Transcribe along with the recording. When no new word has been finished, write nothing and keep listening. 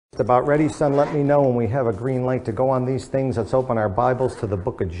About ready, son. Let me know when we have a green light to go on these things. Let's open our Bibles to the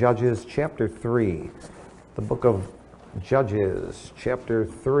book of Judges, chapter 3. The book of Judges, chapter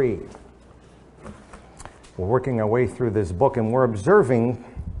 3. We're working our way through this book, and we're observing.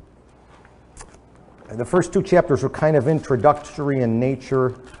 The first two chapters were kind of introductory in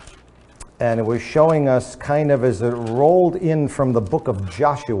nature, and it was showing us kind of as it rolled in from the book of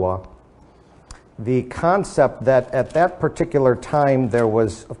Joshua, the concept that at that particular time there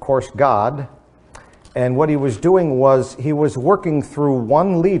was, of course, God, and what he was doing was he was working through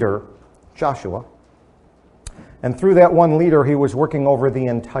one leader, Joshua, and through that one leader he was working over the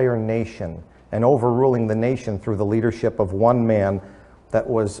entire nation and overruling the nation through the leadership of one man that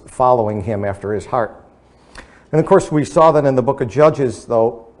was following him after his heart. And of course we saw that in the book of Judges,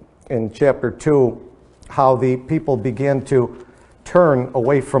 though, in chapter 2, how the people began to turn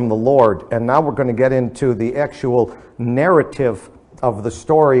away from the Lord. And now we're going to get into the actual narrative of the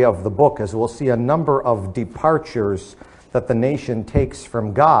story of the book, as we'll see a number of departures that the nation takes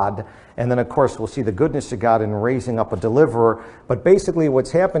from God. And then, of course, we'll see the goodness of God in raising up a deliverer. But basically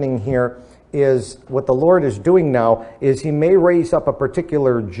what's happening here is what the Lord is doing now is he may raise up a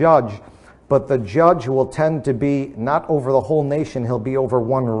particular judge, but the judge will tend to be not over the whole nation. He'll be over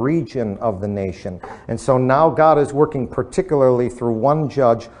one region of the nation. And so now God is working particularly through one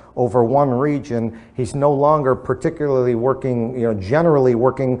judge over one region. He's no longer particularly working, generally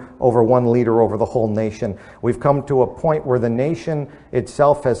working over one leader over the whole nation. We've come to a point where the nation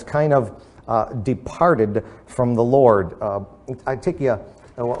itself has kind of departed from the Lord. I take you...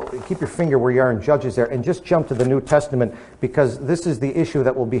 Keep your finger where you are in Judges there and just jump to the New Testament, because this is the issue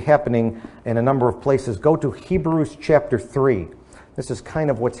that will be happening in a number of places. Go to Hebrews chapter 3. This is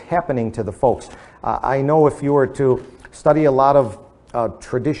kind of what's happening to the folks. I know if you were to study a lot of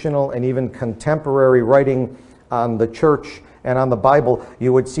traditional and even contemporary writing on the church and on the Bible,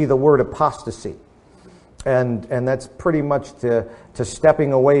 you would see the word apostasy. And that's pretty much to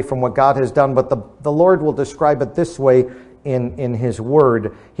stepping away from what God has done. But the Lord will describe it this way in his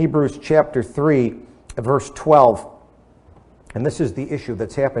word. Hebrews chapter 3, verse 12. And this is the issue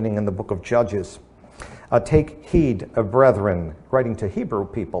that's happening in the book of Judges. Take heed, brethren, writing to Hebrew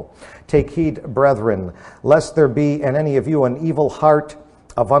people. Take heed, brethren, lest there be in any of you an evil heart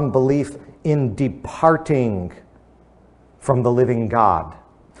of unbelief in departing from the living God.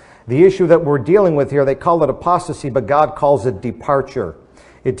 The issue that we're dealing with here, they call it apostasy, but God calls it departure.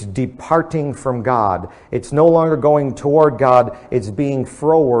 It's departing from God. It's no longer going toward God. It's being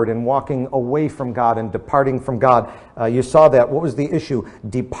froward and walking away from God and departing from God. You saw that. What was the issue?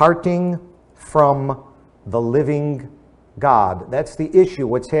 Departing from the living God. That's the issue.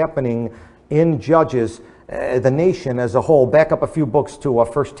 What's happening in Judges, the nation as a whole. Back up a few books to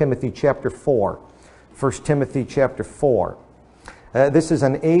 1 Timothy chapter 4. 1 Timothy chapter 4. This is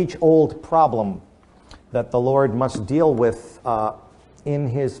an age-old problem that the Lord must deal with in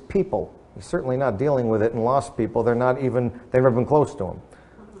his people. He's certainly not dealing with it in lost people. They've never been close to him.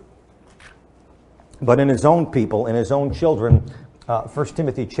 But in his own people, in his own children, 1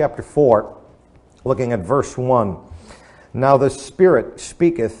 Timothy chapter 4, looking at verse 1. Now the Spirit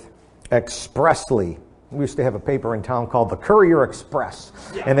speaketh expressly. We used to have a paper in town called the Courier Express,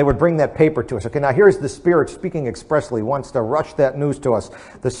 and they would bring that paper to us. Okay, now here's the Spirit speaking expressly, wants to rush that news to us.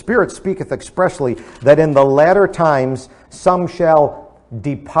 The Spirit speaketh expressly that in the latter times some shall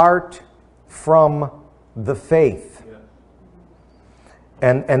depart from the faith.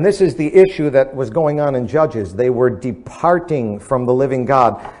 And this is the issue that was going on in Judges. They were departing from the living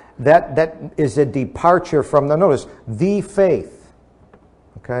God. That is a departure from, now notice, the faith.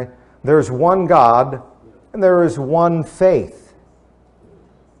 Okay? There's one God, and there is one faith.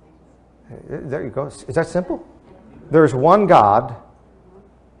 There you go. Is that simple? There's one God,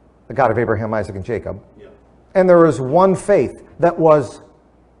 the God of Abraham, Isaac, and Jacob. And there is one faith that was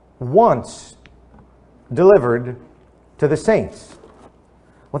once delivered to the saints.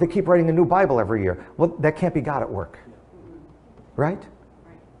 Well, they keep writing a new Bible every year. Well, that can't be God at work. Right?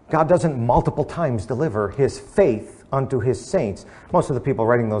 God doesn't multiple times deliver his faith unto his saints. Most of the people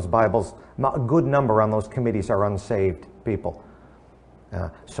writing those Bibles, a good number on those committees are unsaved people.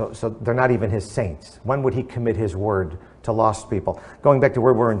 So they're not even his saints. When would he commit his word to lost people? Going back to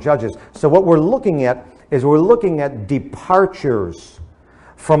where we're in Judges. So what we're looking at is we're looking at departures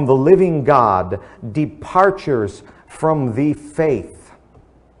from the living God, departures from the faith.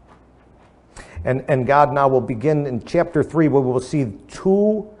 And God now will begin in chapter 3 where we will see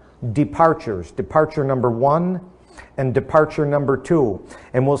two departures. Departure number 1 and departure number 2.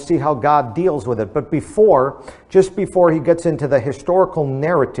 And we'll see how God deals with it. But just before he gets into the historical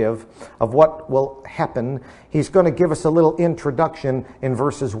narrative of what will happen, he's going to give us a little introduction in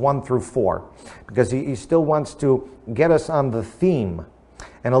verses 1 through 4. Because he still wants to get us on the theme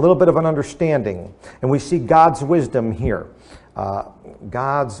and a little bit of an understanding. And we see God's wisdom here.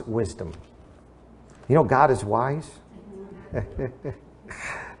 God's wisdom. You know, God is wise.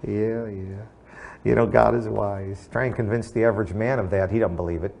 Yeah. You know, God is wise. Try and convince the average man of that. He doesn't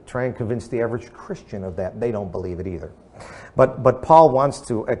believe it. Try and convince the average Christian of that. They don't believe it either. But Paul wants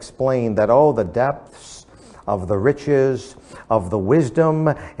to explain that, the depths of the riches, of the wisdom,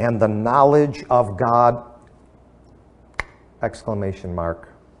 and the knowledge of God. Exclamation mark.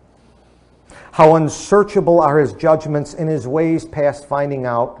 How unsearchable are his judgments and his ways past finding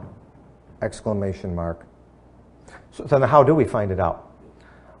out. Exclamation mark. So then how do we find it out?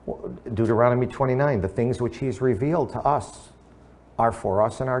 Deuteronomy 29, the things which he's revealed to us are for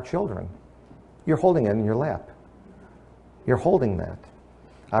us and our children. You're holding it in your lap. You're holding that.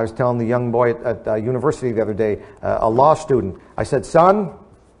 I was telling the young boy at university the other day, a law student, I said, son,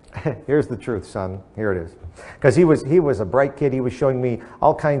 here's the truth, son. Here it is. Because he was a bright kid. He was showing me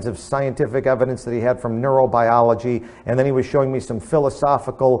all kinds of scientific evidence that he had from neurobiology, and then he was showing me some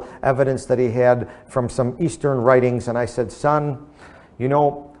philosophical evidence that he had from some Eastern writings. And I said, son, you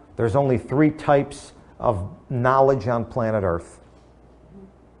know, there's only 3 types of knowledge on planet Earth.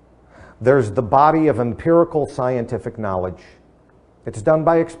 There's the body of empirical scientific knowledge. It's done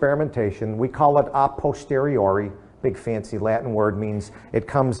by experimentation. We call it a posteriori. Big fancy Latin word, means it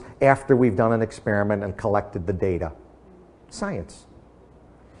comes after we've done an experiment and collected the data. Science.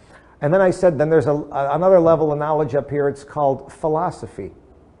 And then I said, then there's another level of knowledge up here. It's called philosophy.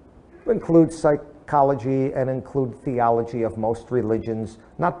 It includes psychology and include theology of most religions,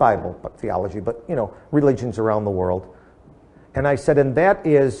 not Bible, but theology, but religions around the world. And I said, and that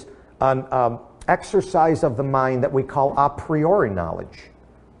is an exercise of the mind that we call a priori knowledge.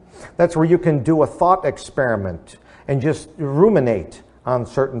 That's where you can do a thought experiment and just ruminate on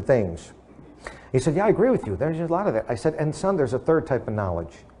certain things. He said, yeah, I agree with you. There's a lot of that. I said, and son, there's a 3rd type of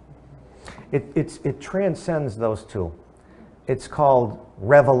knowledge. It transcends those 2. It's called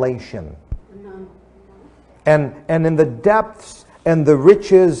revelation. And in the depths and the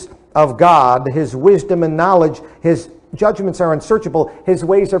riches of God, his wisdom and knowledge, his judgments are unsearchable, his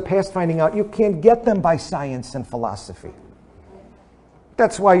ways are past finding out. You can't get them by science and philosophy.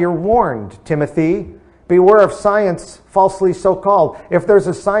 That's why you're warned, Timothy. Beware of science, falsely so called. If there's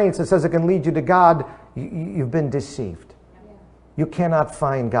a science that says it can lead you to God, you've been deceived. You cannot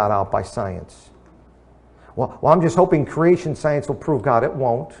find God out by science. Well, I'm just hoping creation science will prove God. It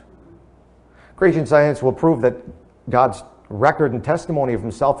won't. Creation science will prove that God's record and testimony of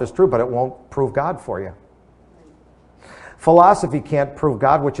himself is true, but it won't prove God for you. Philosophy can't prove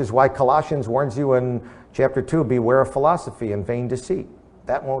God, which is why Colossians warns you in chapter 2, beware of philosophy and vain deceit.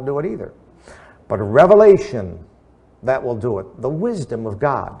 That won't do it either. But revelation, that will do it. The wisdom of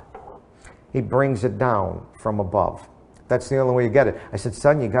God, he brings it down from above. That's the only way you get it. I said,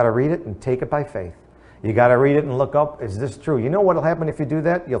 son, you got to read it and take it by faith. You got to read it and look up, is this true? You know what will happen if you do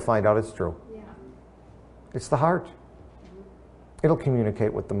that? You'll find out it's true. Yeah. It's the heart. It'll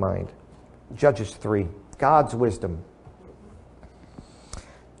communicate with the mind. Judges 3, God's wisdom.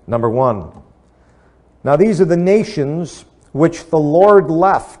 Number 1. Now these are the nations which the Lord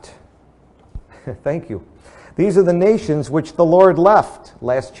left. Thank you. These are the nations which the Lord left.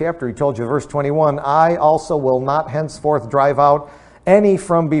 Last chapter he told you, verse 21, I also will not henceforth drive out any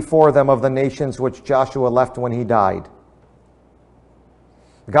from before them of the nations which Joshua left when he died.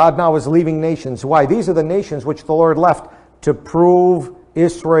 God now is leaving nations. Why? These are the nations which the Lord left to prove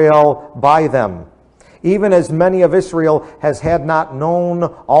Israel by them. Even as many of Israel had not known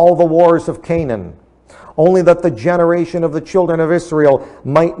all the wars of Canaan, only that the generation of the children of Israel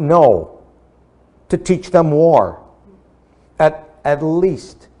might know, to teach them war, at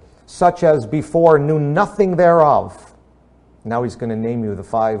least such as before knew nothing thereof. Now he's going to name you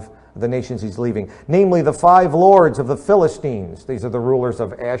the nations he's leaving, namely the 5 lords of the Philistines. These are the rulers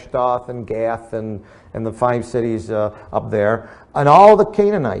of Ashdod and Gath and the 5 cities up there, and all the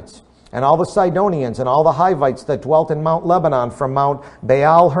Canaanites, and all the Sidonians, and all the Hivites that dwelt in Mount Lebanon, from Mount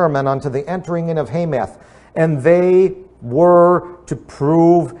Baal Hermon unto the entering in of Hamath. And they were to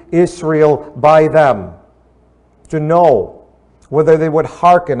prove Israel by them, to know whether they would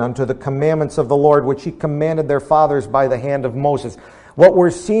hearken unto the commandments of the Lord, which he commanded their fathers by the hand of Moses. What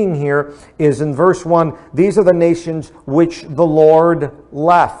we're seeing here is in verse 1, these are the nations which the Lord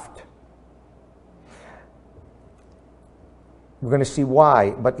left. We're going to see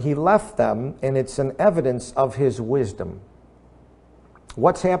why. But he left them, and it's an evidence of his wisdom.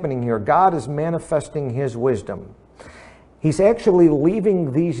 What's happening here? God is manifesting his wisdom. He's actually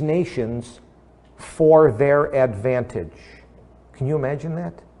leaving these nations for their advantage. Can you imagine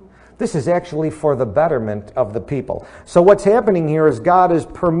that? This is actually for the betterment of the people. So what's happening here is God is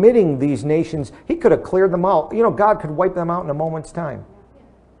permitting these nations. He could have cleared them out. You know, God could wipe them out in a moment's time.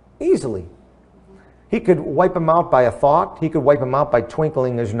 Easily. He could wipe them out by a thought. He could wipe them out by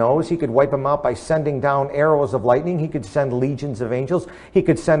twinkling his nose. He could wipe them out by sending down arrows of lightning. He could send legions of angels. He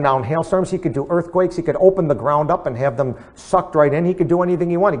could send down hailstorms. He could do earthquakes. He could open the ground up and have them sucked right in. He could do anything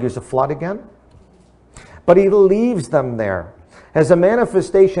he wanted. He could use a flood again. But he leaves them there as a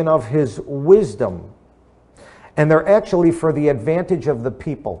manifestation of his wisdom. And they're actually for the advantage of the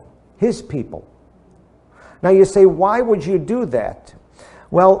people, his people. Now you say, why would you do that?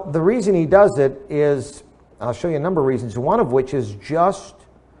 Well, the reason he does it is, I'll show you a number of reasons, one of which is just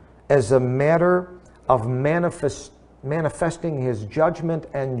as a matter of manifesting his judgment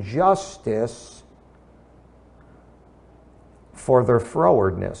and justice for their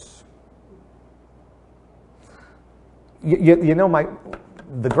frowardness. You know,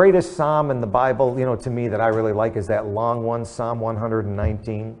 the greatest psalm in the Bible, you know, to me that I really like is that long one, Psalm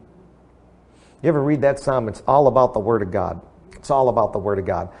 119. You ever read that psalm? It's all about the Word of God. It's all about the Word of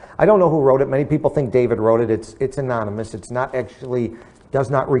God. I don't know who wrote it. Many people think David wrote it. It's anonymous. It's not actually, does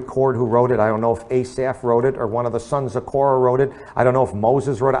not record who wrote it. I don't know if Asaph wrote it or one of the sons of Korah wrote it. I don't know if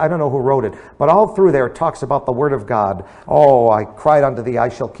Moses wrote it. I don't know who wrote it. But all through there it talks about the Word of God. Oh, I cried unto thee, I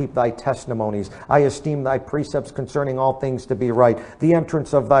shall keep thy testimonies. I esteem thy precepts concerning all things to be right. The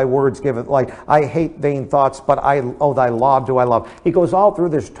entrance of thy words giveth light. I hate vain thoughts, but thy law do I love. He goes all through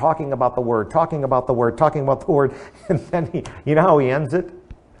this talking about the Word, talking about the Word, talking about the Word. And then you know how he ends it?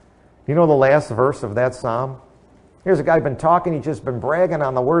 You know the last verse of that psalm? Here's a guy been talking, he's just been bragging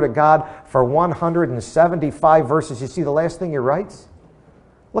on the Word of God for 175 verses. You see the last thing he writes?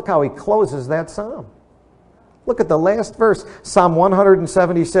 Look how he closes that psalm. Look at the last verse, Psalm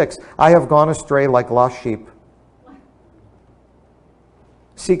 176. I have gone astray like lost sheep.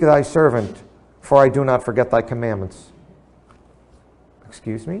 Seek thy servant, for I do not forget thy commandments.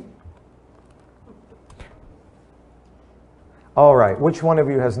 Excuse me? All right, which one of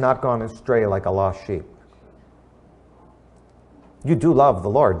you has not gone astray like a lost sheep? You do love the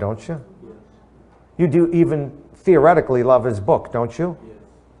Lord, don't you? Yes. You do even theoretically love his book, don't you? Yes.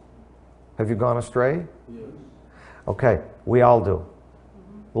 Have you gone astray? Yes. Okay, we all do.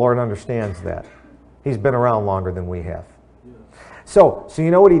 The Lord understands that. He's been around longer than we have. Yes. So you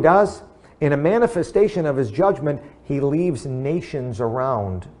know what he does? In a manifestation of his judgment, he leaves nations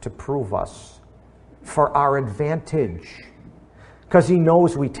around to prove us for our advantage. Because he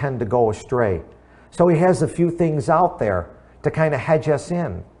knows we tend to go astray. So he has a few things out there to kind of hedge us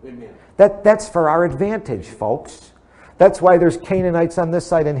in. Amen. That's for our advantage, folks. That's why there's Canaanites on this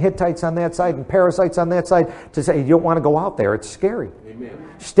side and Hittites on that side and Perizzites on that side to say you don't want to go out there. It's scary. Amen.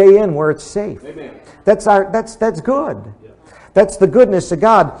 Stay in where it's safe. Amen. That's good. Yeah. That's the goodness of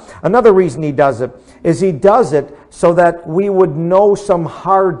God. Another reason he does it is he does it so that we would know some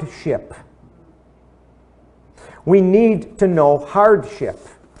hardship. We need to know hardship.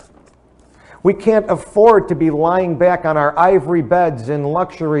 We can't afford to be lying back on our ivory beds in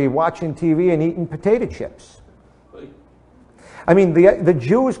luxury, watching TV and eating potato chips. I mean, the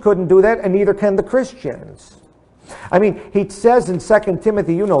Jews couldn't do that, and neither can the Christians. I mean, he says in 2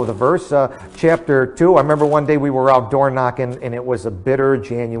 Timothy, you know the verse, chapter 2. I remember one day we were out door knocking, and it was a bitter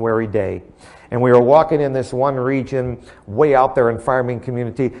January day. And we were walking in this one region way out there in farming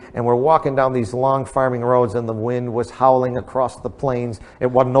community, and we're walking down these long farming roads, and the wind was howling across the plains. It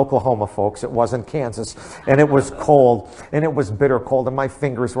wasn't Oklahoma, folks. It wasn't Kansas. And it was cold, and it was bitter cold, and my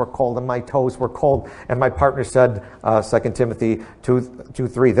fingers were cold, and my toes were cold. And my partner said, 2 Timothy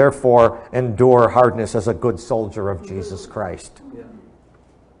 2:3, therefore endure hardness as a good soldier of Jesus Christ. Yeah.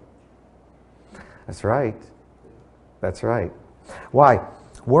 That's right. That's right. Why?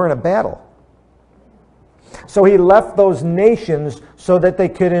 We're in a battle. So he left those nations so that they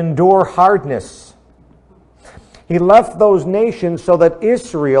could endure hardness. He left those nations so that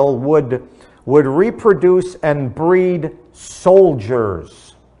Israel would reproduce and breed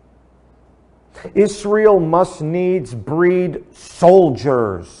soldiers. Israel must needs breed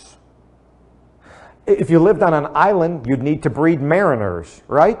soldiers. If you lived on an island, you'd need to breed mariners,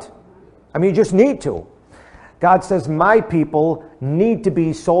 right? I mean, you just need to. God says, my people need to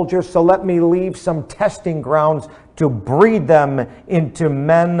be soldiers, so let me leave some testing grounds to breed them into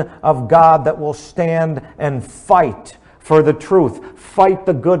men of God that will stand and fight for the truth. Fight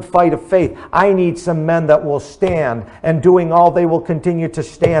the good fight of faith. I need some men that will stand, and doing all they will continue to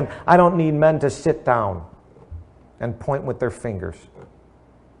stand. I don't need men to sit down and point with their fingers.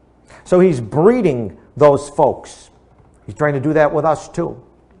 So he's breeding those folks. He's trying to do that with us too.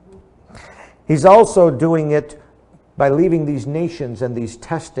 He's also doing it by leaving these nations and these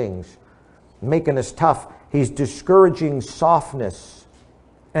testings, making us tough. He's discouraging softness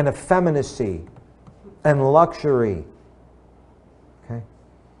and effeminacy and luxury. Okay?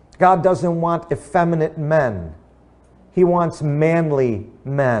 God doesn't want effeminate men. He wants manly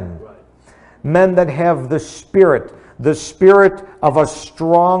men. Right. Men that have the spirit of a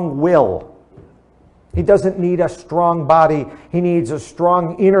strong will. He doesn't need a strong body. He needs a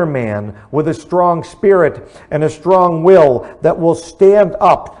strong inner man with a strong spirit and a strong will that will stand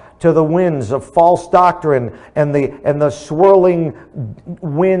up to the winds of false doctrine and the swirling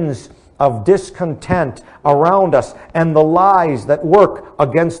winds of discontent around us and the lies that work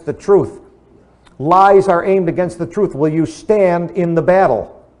against the truth. Lies are aimed against the truth. Will you stand in the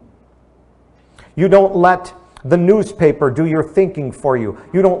battle? You don't let the newspaper do your thinking for you.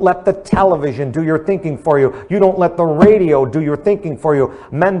 You don't let the television do your thinking for you. You don't let the radio do your thinking for you.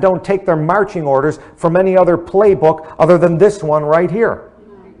 Men don't take their marching orders from any other playbook other than this one right here.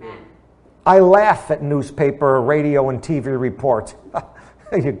 Amen. I laugh at newspaper, radio, and TV reports.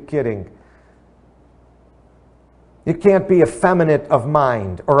 Are you kidding? You can't be effeminate of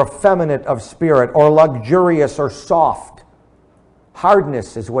mind or effeminate of spirit or luxurious or soft.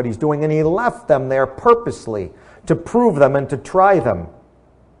 Hardness is what he's doing, and he left them there purposely to prove them and to try them.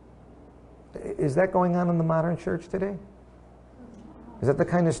 Is that going on in the modern church today? Is that the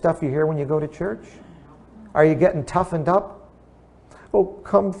kind of stuff you hear when you go to church? Are you getting toughened up? Oh,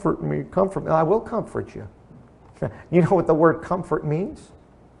 comfort me, comfort me. I will comfort you. You know what the word comfort means?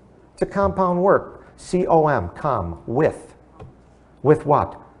 It's a compound word. C-O-M, com, with. With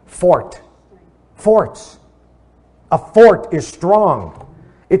what? Fort. Forts. A fort is strong.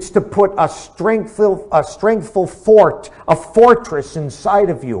 It's to put a strengthful fort, a fortress inside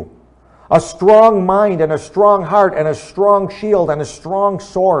of you. A strong mind and a strong heart and a strong shield and a strong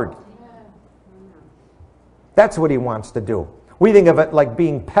sword. That's what he wants to do. We think of it like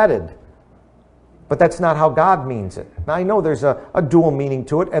being petted. But that's not how God means it. Now, I know there's a dual meaning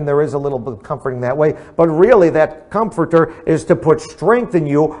to it, and there is a little bit of comforting that way. But really, that comforter is to put strength in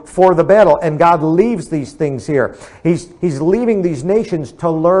you for the battle. And God leaves these things here. He's leaving these nations to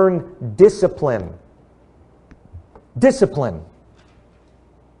learn discipline. Discipline.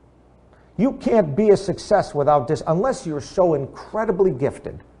 You can't be a success without unless you're so incredibly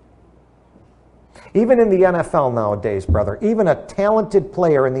gifted. Even in the NFL nowadays, brother, even a talented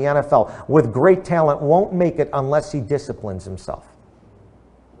player in the NFL with great talent won't make it unless he disciplines himself.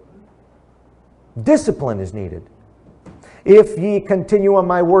 Discipline is needed. If ye continue on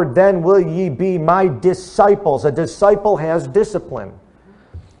my word, then will ye be my disciples. A disciple has discipline.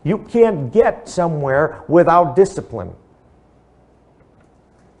 You can't get somewhere without discipline.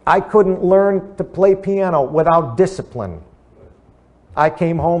 I couldn't learn to play piano without discipline. I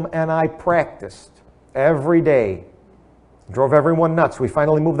came home and I practiced every day. Drove everyone nuts. We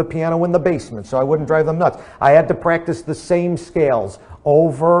finally moved the piano in the basement so I wouldn't drive them nuts. I had to practice the same scales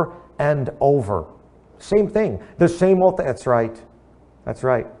over and over. Same thing. The same old thing. That's right. That's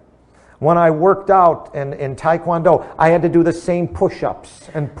right. When I worked out in Taekwondo, I had to do the same push-ups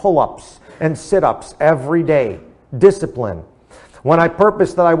and pull-ups and sit-ups every day. Discipline. When I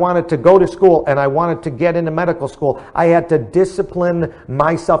purposed that I wanted to go to school and I wanted to get into medical school, I had to discipline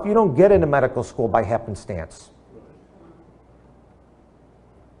myself. You don't get into medical school by happenstance.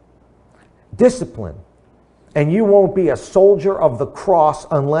 Discipline. And you won't be a soldier of the cross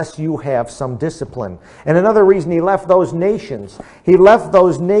unless you have some discipline. And another reason he left those nations,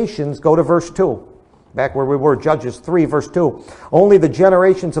 go to verse 2. Back where we were, Judges 3, verse 2. Only the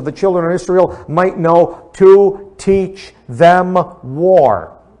generations of the children of Israel might know to teach them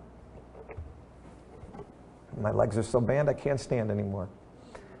war. My legs are so bad I can't stand anymore.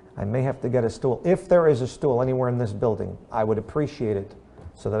 I may have to get a stool. If there is a stool anywhere in this building, I would appreciate it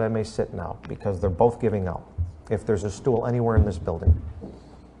so that I may sit now, because they're both giving out. If there's a stool anywhere in this building,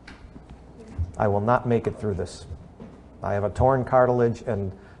 I will not make it through this. I have a torn cartilage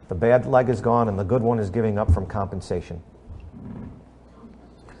and the bad leg is gone and the good one is giving up from compensation.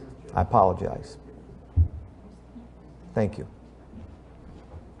 I apologize. Thank you.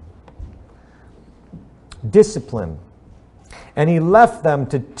 Discipline. And he left them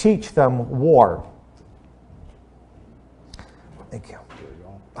to teach them war. Thank you.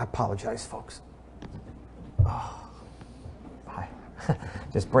 I apologize, folks. Oh,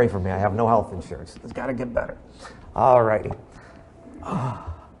 just pray for me. I have no health insurance. It's got to get better. All righty.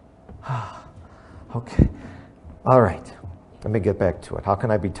 Okay. All right. Let me get back to it. How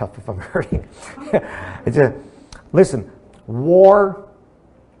can I be tough if I'm hurting? Listen, war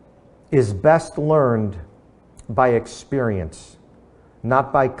is best learned by experience,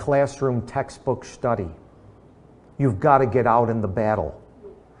 not by classroom textbook study. You've got to get out in the battle.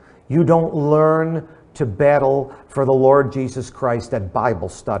 You don't learn to battle for the Lord Jesus Christ at Bible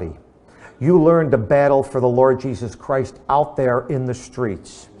study. You learn to battle for the Lord Jesus Christ out there in the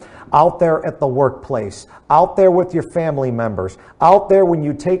streets, out there at the workplace, out there with your family members, out there when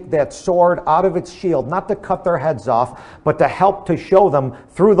you take that sword out of its shield, not to cut their heads off, but to help to show them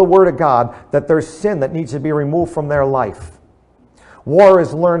through the Word of God that there's sin that needs to be removed from their life. War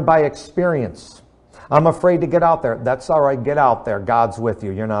is learned by experience. I'm afraid to get out there. That's all right, get out there. God's with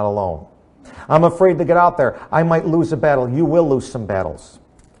you. You're not alone. I'm afraid to get out there. I might lose a battle. You will lose some battles.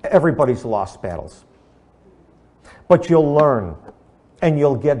 Everybody's lost battles. But you'll learn, and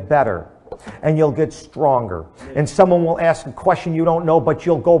you'll get better, and you'll get stronger. And someone will ask a question you don't know, but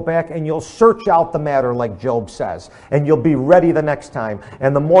you'll go back and you'll search out the matter like Job says, and you'll be ready the next time.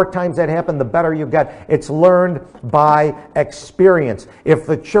 And the more times that happen, the better you get. It's learned by experience. If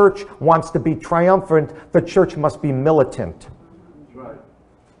the church wants to be triumphant, the church must be militant. That's right.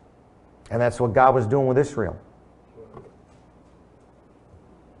 And that's what God was doing with Israel.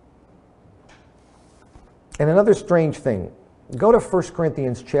 And another strange thing, go to 1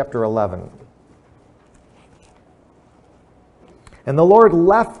 Corinthians chapter 11. And the Lord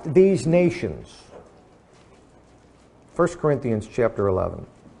left these nations. 1 Corinthians chapter 11.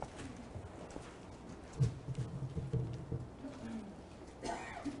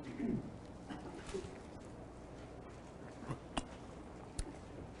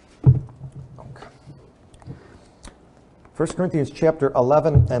 Okay. 1 Corinthians chapter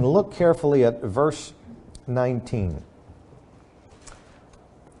 11, and look carefully at verse 19.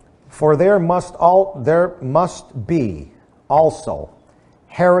 For there must be also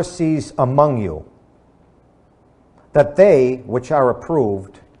heresies among you, that they which are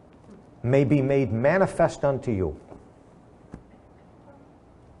approved may be made manifest unto you.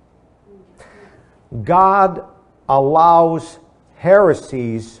 God allows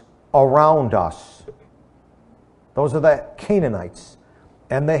heresies around us. Those are the Canaanites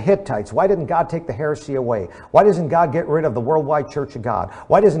and the Hittites. Why didn't God take the heresy away? Why doesn't God get rid of the Worldwide Church of God?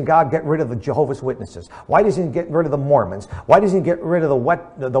 Why doesn't God get rid of the Jehovah's Witnesses? Why doesn't he get rid of the Mormons? Why doesn't he get rid of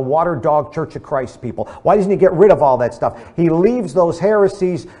the water dog Church of Christ people? Why doesn't he get rid of all that stuff? He leaves those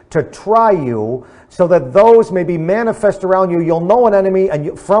heresies to try you so that those may be manifest around you. You'll know an enemy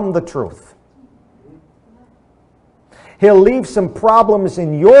from the truth. He'll leave some problems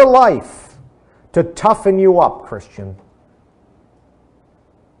in your life to toughen you up, Christian.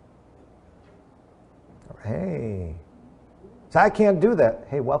 Hey, so I can't do that.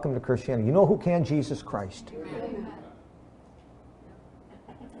 Hey, welcome to Christianity. You know who can? Jesus Christ. Amen.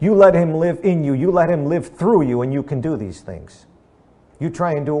 You let him live in you. You let him live through you, and you can do these things. You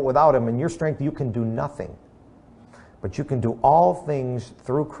try and do it without him. In your strength, you can do nothing. But you can do all things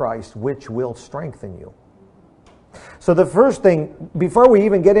through Christ, which will strengthen you. So the first thing, before we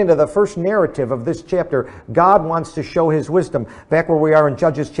even get into the first narrative of this chapter, God wants to show his wisdom. Back where we are in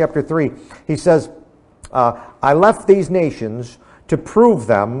Judges chapter 3, he says, I left these nations to prove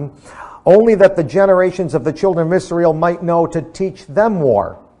them, only that the generations of the children of Israel might know to teach them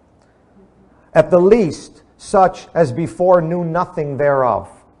war. At the least, such as before knew nothing thereof.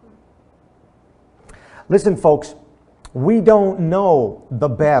 Listen, folks, we don't know the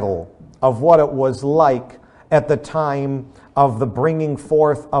battle of what it was like at the time of the bringing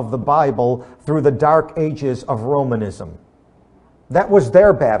forth of the Bible through the dark ages of Romanism. That was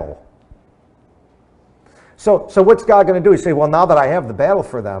their battle. So what's God going to do? He say, well, now that I have the battle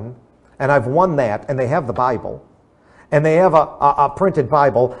for them, and I've won that, and they have the Bible, and they have a printed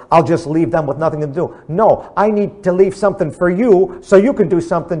Bible, I'll just leave them with nothing to do. No, I need to leave something for you so you can do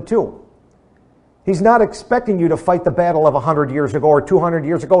something too. He's not expecting you to fight the battle of 100 years ago or 200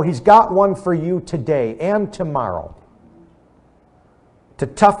 years ago. He's got one for you today and tomorrow to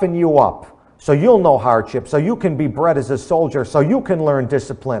toughen you up. So you'll know hardship, so you can be bred as a soldier, so you can learn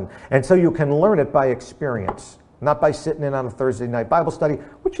discipline, and so you can learn it by experience, not by sitting in on a Thursday night Bible study,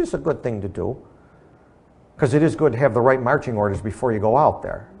 which is a good thing to do, because it is good to have the right marching orders before you go out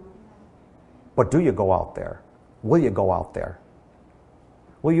there. But do you go out there? Will you go out there?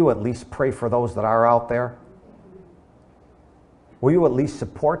 Will you at least pray for those that are out there? Will you at least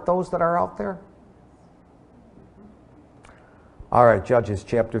support those that are out there? All right, Judges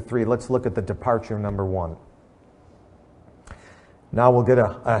chapter 3. Let's look at the departure number 1. Now we'll get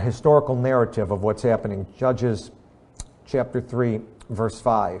a historical narrative of what's happening. Judges chapter 3, verse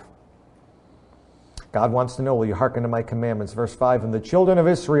 5. God wants to know, will you hearken to my commandments? Verse 5, and the children of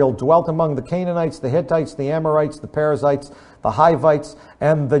Israel dwelt among the Canaanites, the Hittites, the Amorites, the Perizzites, the Hivites,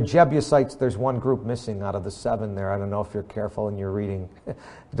 and the Jebusites. There's one group missing out of the 7 there. I don't know if you're careful in your reading.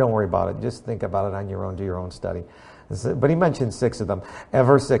 Don't worry about it. Just think about it on your own. Do your own study. But he mentioned 6 of them. And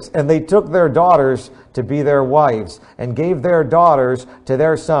verse 6, and they took their daughters to be their wives, and gave their daughters to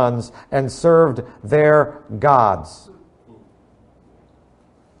their sons, and served their gods.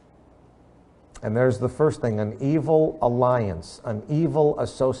 And there's the first thing, an evil alliance, an evil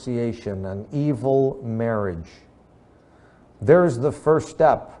association, an evil marriage. There's the first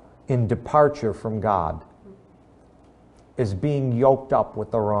step in departure from God, is being yoked up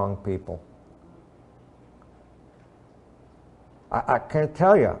with the wrong people. I can't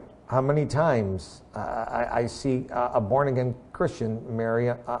tell you how many times I see a born-again Christian marry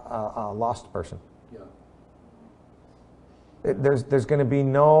a lost person. Yeah. There's going to be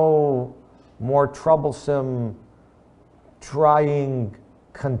no more troublesome, trying,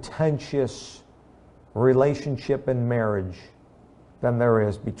 contentious relationship in marriage than there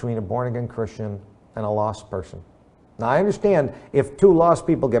is between a born-again Christian and a lost person. Now, I understand if 2 lost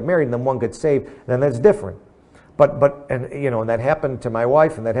people get married and then one gets saved, then that's different. But and that happened to my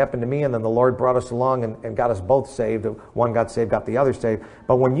wife, and that happened to me, and then the Lord brought us along and got us both saved. One got saved, got the other saved.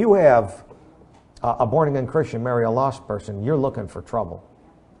 But when you have a born-again Christian marry a lost person, you're looking for trouble.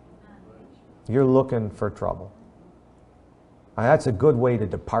 You're looking for trouble. And that's a good way to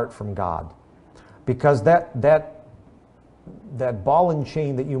depart from God. Because that ball and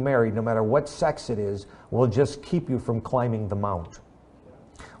chain that you married, no matter what sex it is, will just keep you from climbing the mount.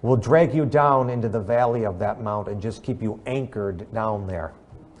 Will drag you down into the valley of that mount and just keep you anchored down there.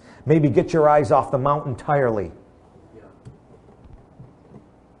 Maybe get your eyes off the mount entirely.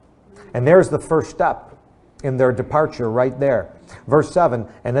 And there's the first step in their departure right there. Verse 7,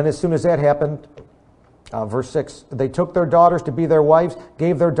 and then as soon as that happened, verse 6, they took their daughters to be their wives,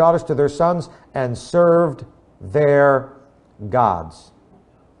 gave their daughters to their sons, and served their gods.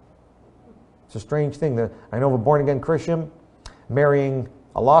 It's a strange thing. That I know of a born-again Christian marrying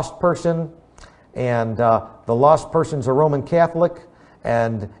a lost person, and the lost person's a Roman Catholic,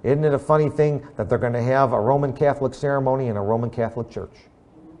 and isn't it a funny thing that they're going to have a Roman Catholic ceremony in a Roman Catholic church?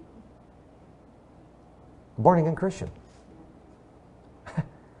 A born-again Christian.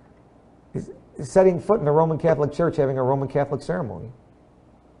 He's setting foot in a Roman Catholic church having a Roman Catholic ceremony.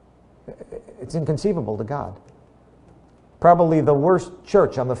 It's inconceivable to God. Probably the worst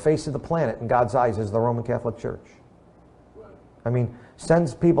church on the face of the planet in God's eyes is the Roman Catholic Church. I mean,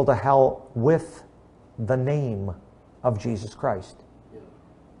 sends people to hell with the name of Jesus Christ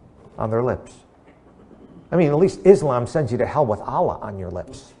on their lips. I mean, at least Islam sends you to hell with Allah on your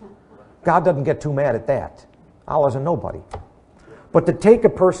lips. God doesn't get too mad at that. Allah's a nobody. But to take a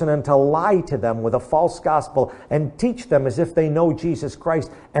person and to lie to them with a false gospel and teach them as if they know Jesus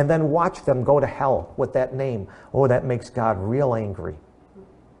Christ and then watch them go to hell with that name, oh, that makes God real angry.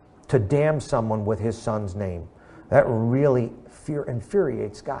 To damn someone with his son's name, that really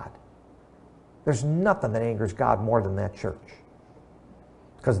infuriates God. There's nothing that angers God more than that church,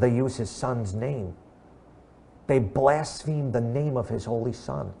 because they use his son's name. They blaspheme the name of his holy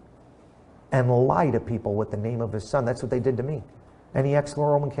son and lie to people with the name of his son. That's what they did to me. Any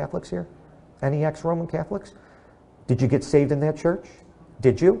ex-Roman Catholics here? Any ex-Roman Catholics? Did you get saved in that church?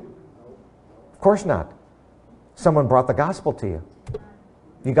 Did you? Of course not. Someone brought the gospel to you.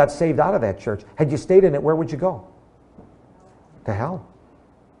 You got saved out of that church. Had you stayed in it, where would you go? To hell.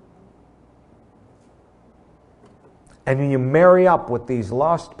 And when you marry up with these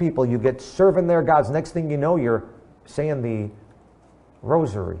lost people, you get serving their gods. Next thing you know, you're saying the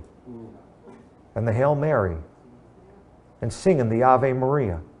rosary and the Hail Mary and singing the Ave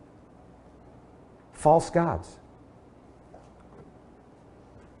Maria. False gods.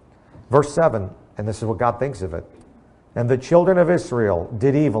 Verse 7, and this is what God thinks of it. And the children of Israel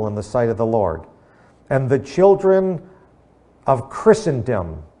did evil in the sight of the Lord. And the children of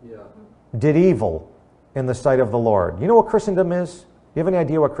Christendom did evil in the sight of the Lord. You know what Christendom is? You have any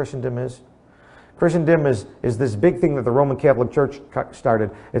idea what Christendom is? Christendom is this big thing that the Roman Catholic Church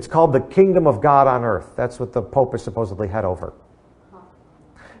started. It's called the kingdom of God on earth. That's what the Pope is supposedly head over.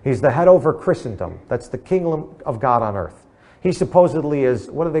 He's the head over Christendom. That's the kingdom of God on earth. He supposedly is,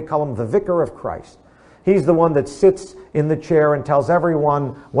 what do they call him? The vicar of Christ. He's the one that sits in the chair and tells everyone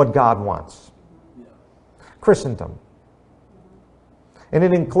what God wants. Christendom. And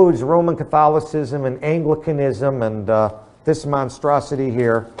it includes Roman Catholicism and Anglicanism and this monstrosity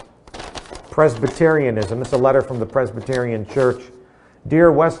here, Presbyterianism. This is a letter from the Presbyterian Church.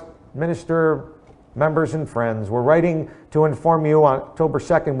 Dear Westminster members and friends, we're writing to inform you on October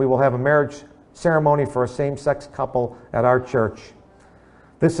 2nd we will have a marriage ceremony for a same-sex couple at our church.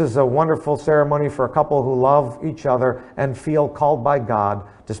 This is a wonderful ceremony for a couple who love each other and feel called by God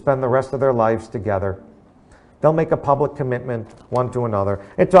to spend the rest of their lives together. They'll make a public commitment one to another.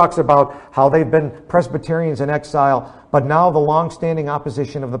 It talks about how they've been Presbyterians in exile, but now the long-standing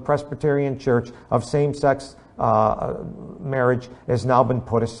opposition of the Presbyterian Church of same-sex marriage has now been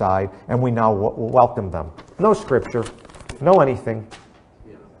put aside, and we now welcome them. No scripture, no anything.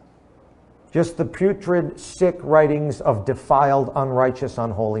 Just the putrid, sick writings of defiled, unrighteous,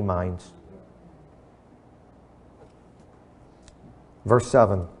 unholy minds. Verse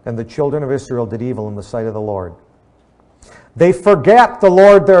 7, and the children of Israel did evil in the sight of the Lord. They forgot the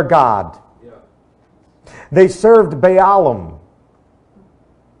Lord their God. They served Baalim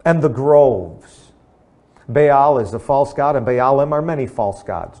and the groves. Baal is a false god, and Baalim are many false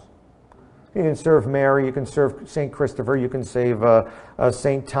gods. You can serve Mary, you can serve St. Christopher, you can serve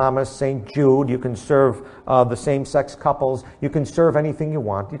St. Thomas, St. Jude, you can serve the same-sex couples, you can serve anything you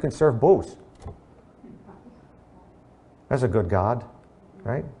want. You can serve booze. That's a good God,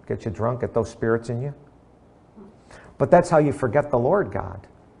 right? Get you drunk, get those spirits in you. But that's how you forget the Lord God.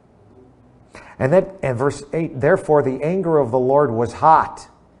 And verse 8, therefore the anger of the Lord was hot.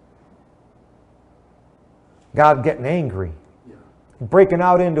 God getting angry, breaking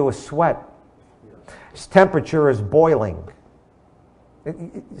out into a sweat. His temperature is boiling.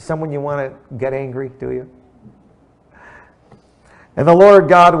 Someone you want to get angry, do you? And the Lord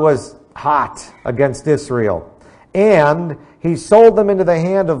God was hot against Israel. And he sold them into the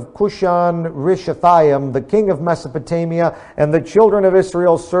hand of Cushan-Rishathaim, the king of Mesopotamia, and the children of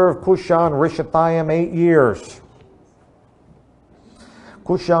Israel served Cushan-Rishathaim 8 years.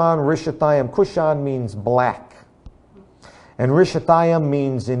 Cushan-Rishathaim. Cushan means black. And Rishathaim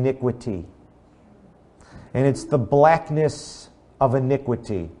means iniquity. And it's the blackness of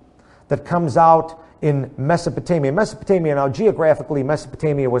iniquity that comes out in Mesopotamia. Mesopotamia, now geographically,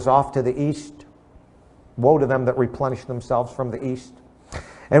 Mesopotamia was off to the east. Woe to them that replenish themselves from the east.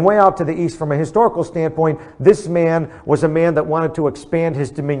 And way out to the east, from a historical standpoint, this man was a man that wanted to expand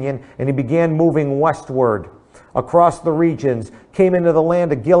his dominion, and he began moving westward across the regions, came into the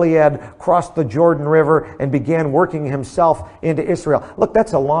land of Gilead, crossed the Jordan River, and began working himself into Israel. Look,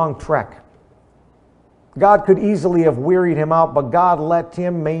 that's a long trek. God could easily have wearied him out, but God let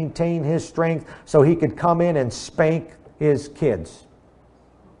him maintain his strength so he could come in and spank his kids.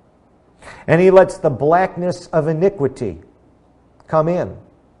 And he lets the blackness of iniquity come in.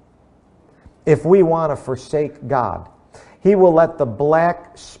 If we want to forsake God, he will let the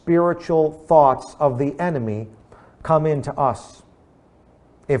black spiritual thoughts of the enemy come into us.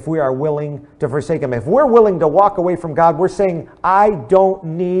 If we are willing to forsake him. If we're willing to walk away from God, we're saying, I don't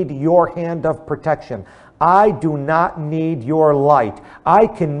need your hand of protection. I do not need your light. I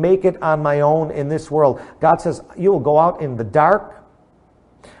can make it on my own in this world. God says, you will go out in the dark,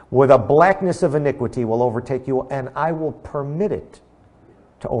 with a blackness of iniquity will overtake you, and I will permit it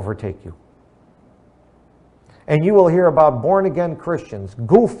to overtake you. And you will hear about born-again Christians,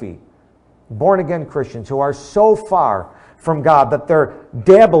 goofy born-again Christians who are so far from God that they're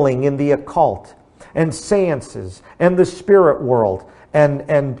dabbling in the occult and seances and the spirit world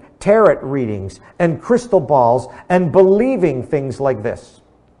and tarot readings and crystal balls and believing things like this.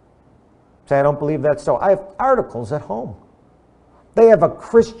 Say, I don't believe that's so. I have articles at home. They have a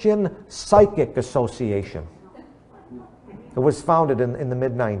Christian Psychic Association. It was founded in the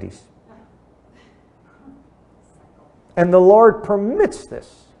mid-90s. And the Lord permits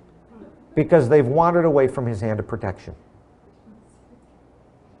this because they've wandered away from his hand of protection.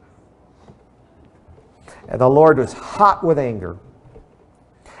 And the Lord was hot with anger.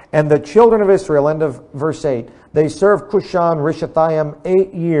 And the children of Israel, end of verse 8, they served Cushan-Rishathaim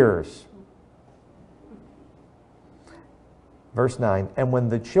 8 years. Verse 9, and when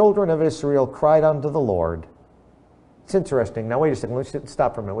the children of Israel cried unto the Lord, it's interesting. Now, wait a second. Let's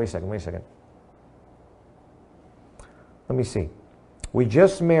stop for a minute. Wait a second. Let me see. We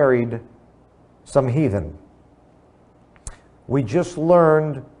just married some heathen. We just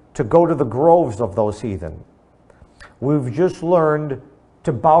learned to go to the groves of those heathen. We've just learned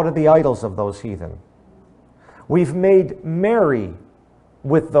to bow to the idols of those heathen. We've made merry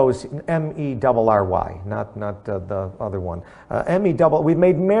with those, M-E-R-R-Y, not the other one. We've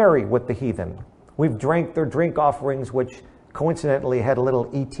made merry with the heathen. We've drank their drink offerings, which coincidentally had a little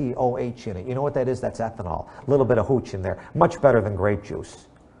ETOH in it. You know what that is? That's ethanol. A little bit of hooch in there. Much better than grape juice,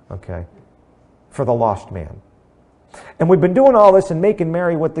 okay, for the lost man. And we've been doing all this and making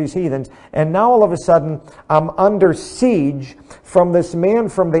merry with these heathens. And now all of a sudden, I'm under siege from this man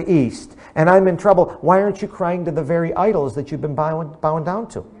from the east. And I'm in trouble. Why aren't you crying to the very idols that you've been bowing down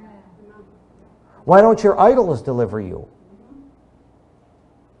to? Why don't your idols deliver you?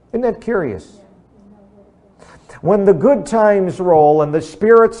 Isn't that curious? When the good times roll and the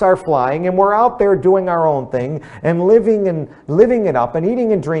spirits are flying and we're out there doing our own thing and living it up and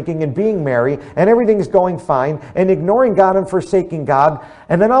eating and drinking and being merry and everything's going fine and ignoring God and forsaking God,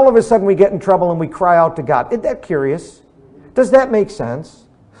 and then all of a sudden we get in trouble and we cry out to God. Isn't that curious? Does that make sense?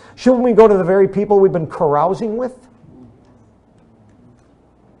 Shouldn't we go to the very people we've been carousing with?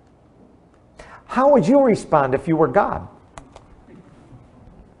 How would you respond if you were God?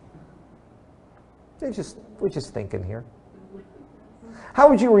 We're just thinking here. How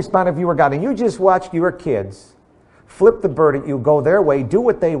would you respond if you were God and you just watched your kids flip the bird at you, go their way, do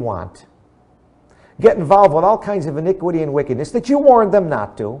what they want, get involved with all kinds of iniquity and wickedness that you warned them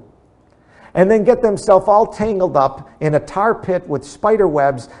not to, and then get themselves all tangled up in a tar pit with spider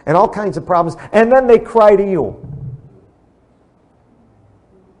webs and all kinds of problems, and then they cry to you?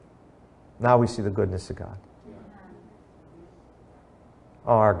 Now we see the goodness of God.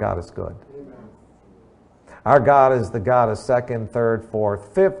 Oh, our God is good. Our God is the God of second, third,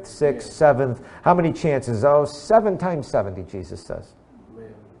 fourth, fifth, sixth, seventh. How many chances? Oh, 7 times 70, Jesus says.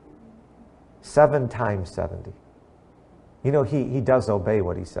 7 times 70. You know, he does obey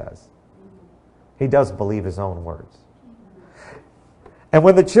what he says. He does believe his own words. And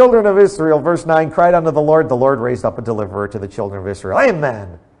when the children of Israel, verse 9, cried unto the Lord raised up a deliverer to the children of Israel.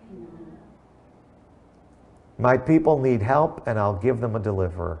 Amen. My people need help, and I'll give them a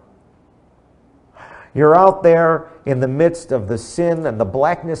deliverer. You're out there in the midst of the sin and the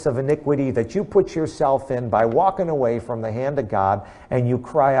blackness of iniquity that you put yourself in by walking away from the hand of God, and you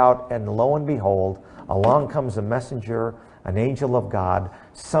cry out, and lo and behold, along comes a messenger, an angel of God,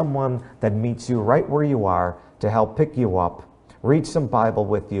 someone that meets you right where you are to help pick you up, read some Bible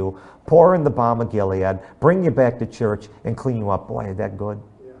with you, pour in the balm of Gilead, bring you back to church, and clean you up. Boy, is that good?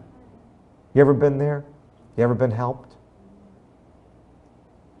 Yeah. You ever been there? You ever been helped?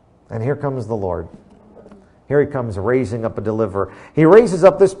 And here comes the Lord. Here he comes raising up a deliverer. He raises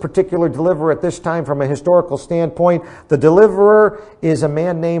up this particular deliverer at this time from a historical standpoint. The deliverer is a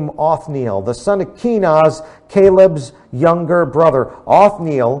man named Othniel, the son of Kenaz, Caleb's younger brother.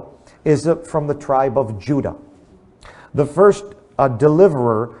 Othniel is from the tribe of Judah. The first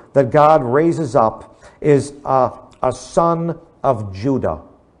deliverer that God raises up is a son of Judah.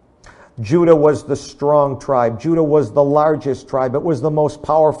 Judah was the strong tribe. Judah was the largest tribe. It was the most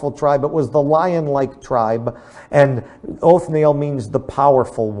powerful tribe. It was the lion-like tribe. And Othniel means the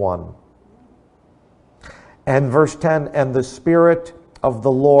powerful one. And verse 10, and the Spirit of the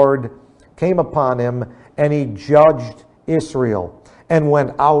Lord came upon him, and he judged Israel and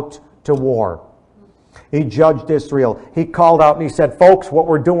went out to war. He judged Israel. He called out and he said, folks, what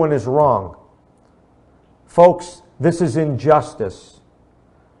we're doing is wrong. Folks, this is injustice.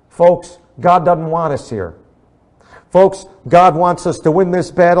 Folks, God doesn't want us here. Folks, God wants us to win this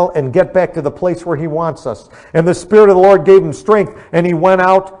battle and get back to the place where he wants us. And the Spirit of the Lord gave him strength, and he went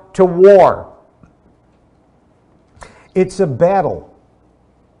out to war. It's a battle.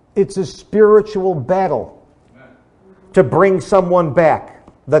 It's a spiritual battle to bring someone back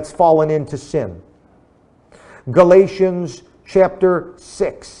that's fallen into sin. Galatians chapter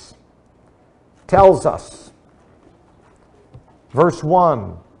 6 tells us, verse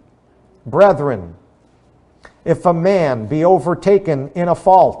 1, brethren, if a man be overtaken in a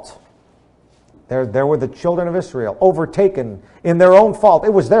fault, there were the children of Israel, overtaken in their own fault.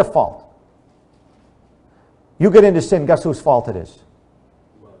 It was their fault. You get into sin, guess whose fault it is?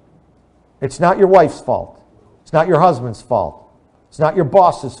 It's not your wife's fault. It's not your husband's fault. It's not your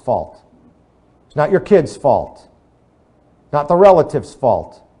boss's fault. It's not your kid's fault. Not the relative's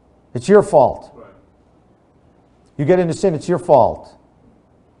fault. It's your fault. You get into sin, it's your fault.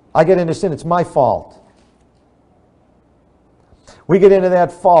 I get into sin, it's my fault. We get into that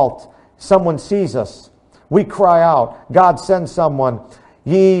fault. Someone sees us. We cry out. God sends someone.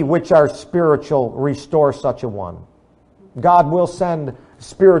 Ye which are spiritual, restore such a one. God will send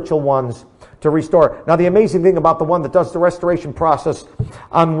spiritual ones to restore. Now the amazing thing about the one that does the restoration process,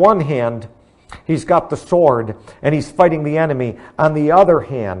 on one hand, he's got the sword and he's fighting the enemy. On the other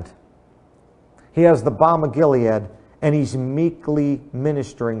hand, he has the balm of Gilead, and he's meekly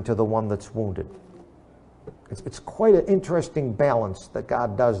ministering to the one that's wounded. It's quite an interesting balance that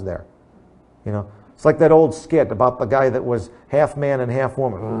God does there. You know, it's like that old skit about the guy that was half man and half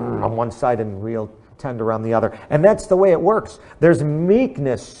woman on one side and real tender on the other. And that's the way it works. There's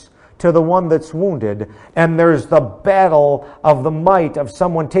meekness to the one that's wounded. And there's the battle of the might of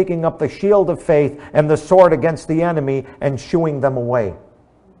someone taking up the shield of faith and the sword against the enemy and shooing them away.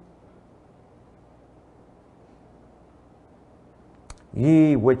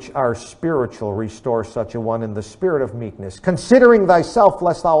 Ye which are spiritual, restore such a one in the spirit of meekness, considering thyself,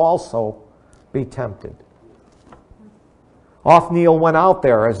 lest thou also be tempted. Othniel went out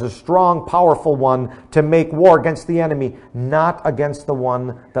there as a strong, powerful one to make war against the enemy, not against the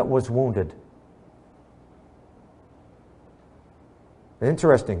one that was wounded.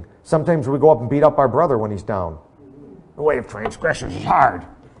 Interesting. Sometimes we go up and beat up our brother when he's down. The way of transgression is hard.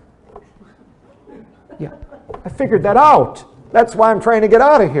 Yeah, I figured that out. That's why I'm trying to get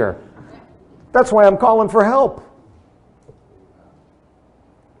out of here. That's why I'm calling for help.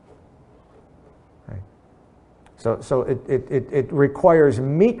 So it requires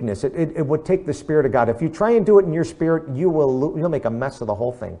meekness. It would take the Spirit of God. If you try and do it in your spirit, you'll make a mess of the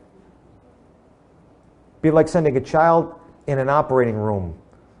whole thing. Be like sending a child in an operating room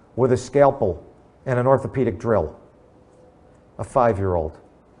with a scalpel and an orthopedic drill. A 5-year-old.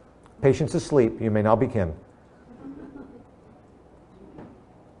 Patient's asleep. You may now begin.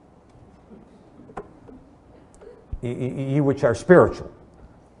 You which are spiritual.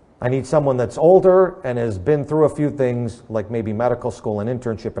 I need someone that's older and has been through a few things, like maybe medical school and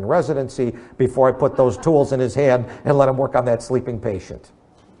internship and residency, before I put those tools in his hand and let him work on that sleeping patient.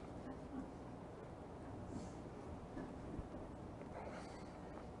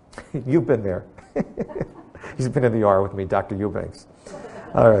 You've been there. He's been in the OR with me, Dr. Eubanks.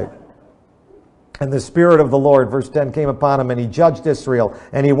 All right. And the Spirit of the Lord, verse 10, came upon him, and he judged Israel,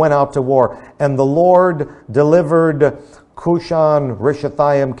 and he went out to war. And the Lord delivered Cushan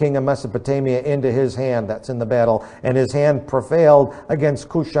Rishathaim, king of Mesopotamia, into his hand. That's in the battle. And his hand prevailed against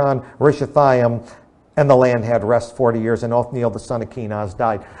Cushan Rishathaim, and the land had rest 40 years, and Othniel the son of Kenaz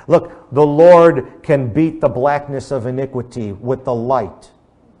died. Look, the Lord can beat the blackness of iniquity with the light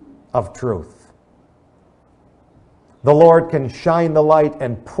of truth. The Lord can shine the light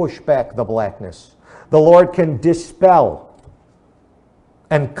and push back the blackness. The Lord can dispel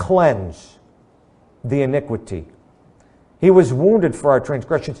and cleanse the iniquity. He was wounded for our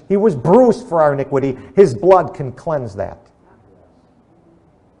transgressions. He was bruised for our iniquity. His blood can cleanse that.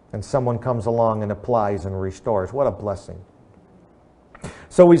 And someone comes along and applies and restores. What a blessing.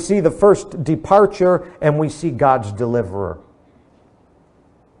 So we see the first departure and we see God's deliverer.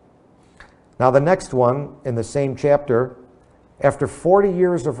 Now the next one in the same chapter, after 40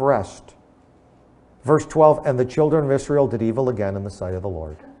 years of rest, verse 12, and the children of Israel did evil again in the sight of the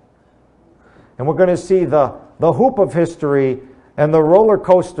Lord. And we're going to see the hoop of history and the roller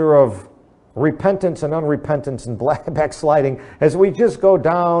coaster of repentance and unrepentance and backsliding as we just go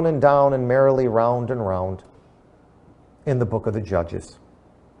down and down and merrily round and round in the book of the Judges.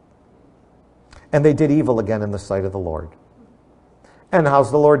 And they did evil again in the sight of the Lord. And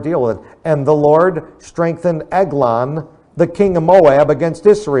how's the Lord deal with it? And the Lord strengthened Eglon, the king of Moab, against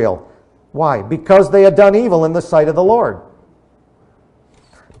Israel. Why? Because they had done evil in the sight of the Lord.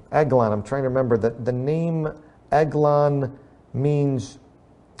 Eglon, I'm trying to remember that the name Eglon means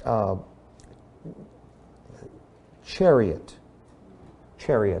chariot.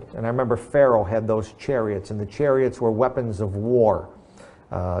 Chariot. And I remember Pharaoh had those chariots, and the chariots were weapons of war.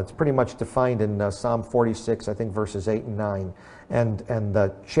 It's pretty much defined in Psalm 46, I think verses 8 and 9. And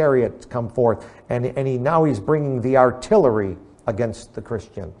the chariots come forth. And now he's bringing the artillery against the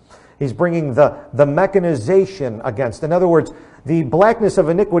Christian. He's bringing the mechanization against. In other words, the blackness of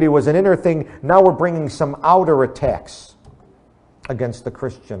iniquity was an inner thing. Now we're bringing some outer attacks against the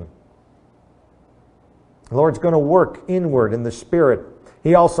Christian. The Lord's going to work inward in the spirit.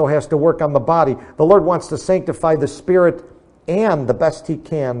 He also has to work on the body. The Lord wants to sanctify the spirit and, the best he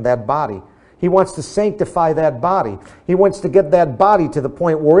can, that body. He wants to sanctify that body. He wants to get that body to the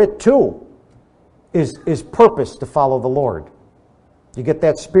point where it too is purposed to follow the Lord. You get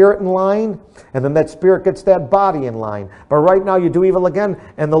that spirit in line, and then that spirit gets that body in line. But right now you do evil again,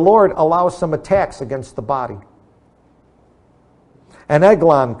 and the Lord allows some attacks against the body. And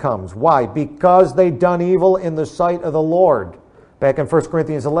Eglon comes. Why? Because they've done evil in the sight of the Lord. Back in 1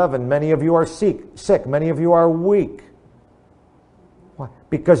 Corinthians 11, many of you are sick, many of you are weak. Why?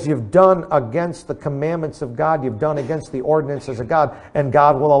 Because you've done against the commandments of God, you've done against the ordinances of God, and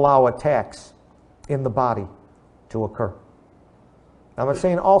God will allow attacks in the body to occur. I'm not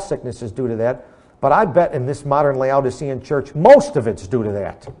saying all sickness is due to that, but I bet in this modern Laodicean church, most of it's due to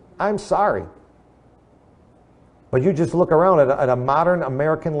that. I'm sorry. But you just look around at a modern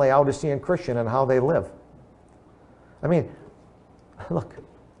American Laodicean Christian and how they live. I mean, look,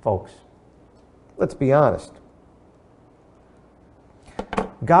 folks, let's be honest.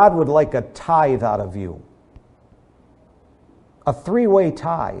 God would like a tithe out of you. A three-way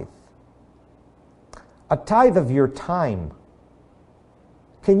tithe. A tithe of your time.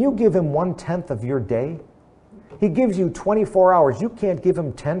 Can you give him 1/10 of your day? He gives you 24 hours. You can't give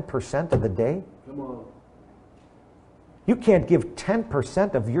him 10% of the day? Come on. You can't give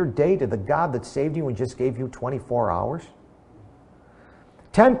 10% of your day to the God that saved you and just gave you 24 hours?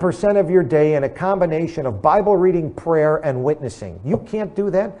 10% of your day in a combination of Bible reading, prayer, and witnessing. You can't do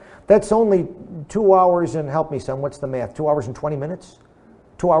that? That's only 2 hours and, help me son, what's the math? 2 hours and 20 minutes?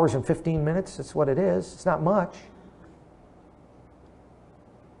 2 hours and 15 minutes? That's what it is. It's not much.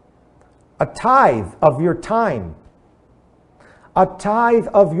 A tithe of your time. A tithe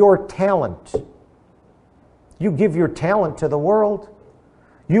of your talent. You give your talent to the world.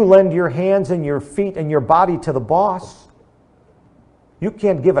 You lend your hands and your feet and your body to the boss. You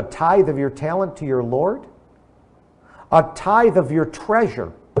can't give a tithe of your talent to your Lord. A tithe of your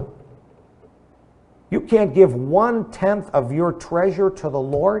treasure. You can't give 1/10 of your treasure to the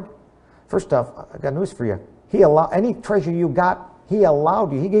Lord. First off, I got news for you. Any treasure you got, He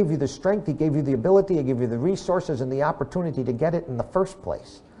allowed you. He gave you the strength. He gave you the ability. He gave you the resources and the opportunity to get it in the first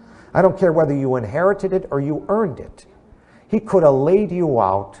place. I don't care whether you inherited it or you earned it. He could have laid you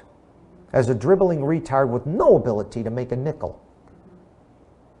out as a dribbling retard with no ability to make a nickel.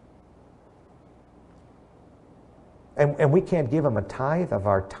 And we can't give him a tithe of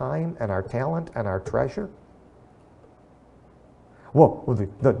our time and our talent and our treasure? Well,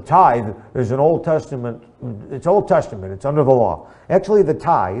 the tithe is an Old Testament, it's Old Testament, it's under the law. Actually, the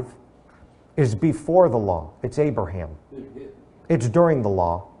tithe is before the law. It's Abraham. It's during the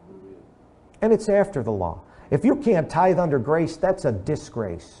law. And it's after the law. If you can't tithe under grace, that's a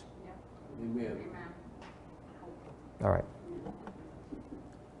disgrace. Amen. All right.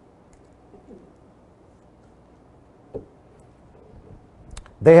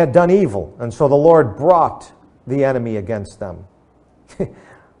 They had done evil, and so the Lord brought the enemy against them.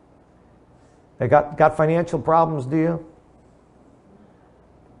 They got financial problems, do you?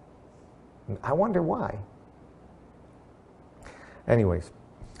 I wonder why. Anyways,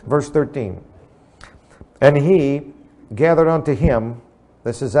 verse 13. And he gathered unto him,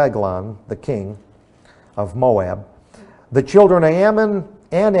 this is Eglon, the king of Moab, the children of Ammon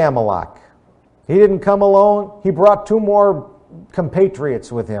and Amalek. He didn't come alone. He brought 2 more compatriots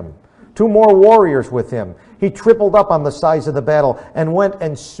with him, 2 more warriors with him. He tripled up on the size of the battle and went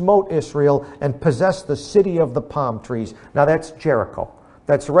and smote Israel and possessed the city of the palm trees. Now that's Jericho.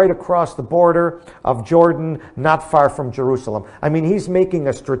 That's right across the border of Jordan, not far from Jerusalem. I mean, he's making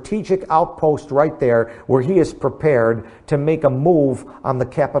a strategic outpost right there where he is prepared to make a move on the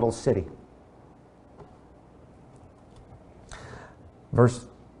capital city. Verse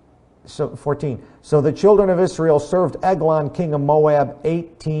 14. So the children of Israel served Eglon, king of Moab,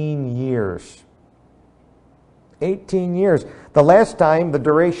 18 years. 18 years. The last time the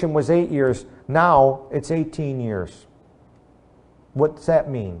duration was 8 years. Now it's 18 years. What's that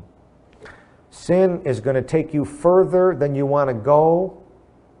mean? Sin is going to take you further than you want to go.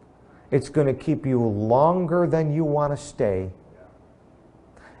 It's going to keep you longer than you want to stay.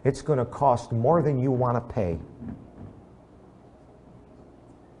 It's going to cost more than you want to pay.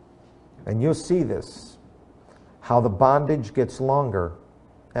 And you'll see this, how the bondage gets longer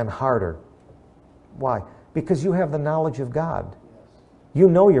and harder. Why? Because you have the knowledge of God. You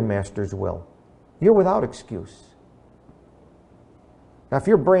know your master's will. You're without excuse. Now, if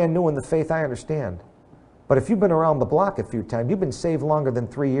you're brand new in the faith, I understand. But if you've been around the block a few times, you've been saved longer than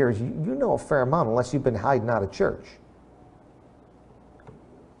 3 years, you know a fair amount, unless you've been hiding out of church.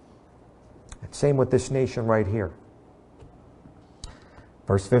 Same with this nation right here.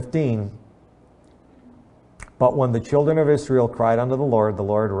 Verse 15, but when the children of Israel cried unto the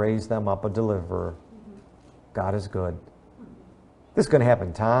Lord raised them up a deliverer. God is good. This is going to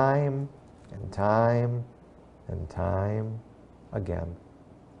happen time and time and time again.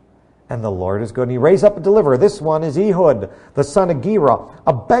 And the Lord is good. And he raised up a deliverer. This one is Ehud, the son of Gera,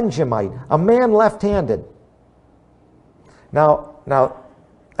 a Benjamite, a man left-handed. Now,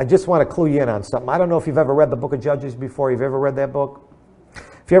 I just want to clue you in on something. I don't know if you've ever read the book of Judges before. You've ever read that book?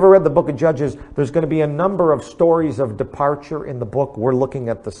 If you ever read the book of Judges, there's going to be a number of stories of departure in the book. We're looking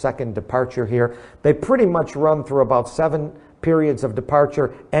at the second departure here. They pretty much run through about 7 periods of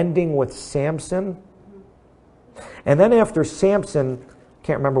departure, ending with Samson. And then after Samson,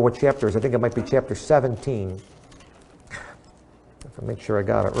 can't remember what chapter it is. I think it might be chapter 17. If I make sure I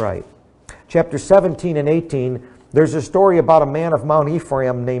got it right. Chapter 17 and 18, there's a story about a man of Mount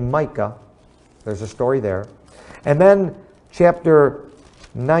Ephraim named Micah. There's a story there. And then chapter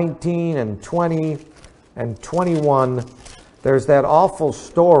 19 and 20 and 21, There's that awful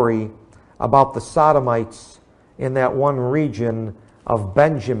story about the Sodomites in that one region of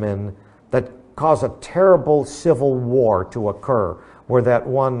Benjamin that caused a terrible civil war to occur, where that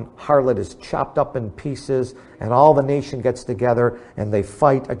one harlot is chopped up in pieces and all the nation gets together and they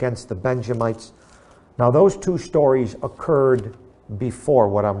fight against the Benjamites. Now those two stories occurred before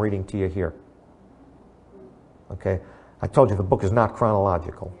what I'm reading to you here. Okay, I told you the book is not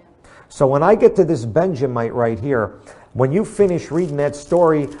chronological. So when I get to this Benjamite right here, when you finish reading that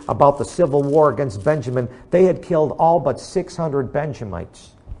story about the civil war against Benjamin, they had killed all but 600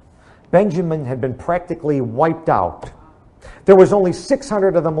 Benjamites. Benjamin had been practically wiped out. There was only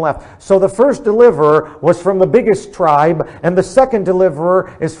 600 of them left. So the first deliverer was from the biggest tribe, and the second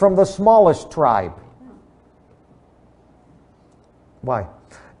deliverer is from the smallest tribe. Why?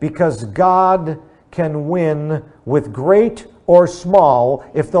 Because God can win with great or small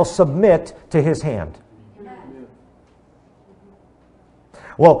if they'll submit to His hand.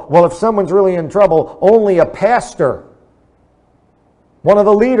 Well, if someone's really in trouble, only a pastor, one of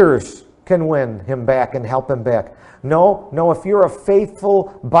the leaders, can win him back and help him back. No, if you're a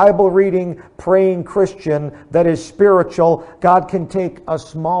faithful, Bible-reading, praying Christian that is spiritual, God can take a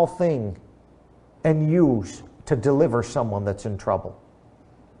small thing and use to deliver someone that's in trouble.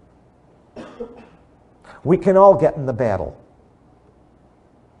 We can all get in the battle.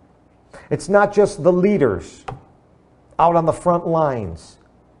 It's not just the leaders out on the front lines.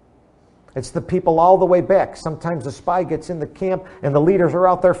 It's the people all the way back. Sometimes the spy gets in the camp and the leaders are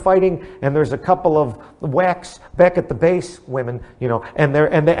out there fighting, and there's a couple of whacks back at the base, women, and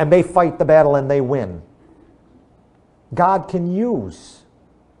they fight the battle and they win. God can use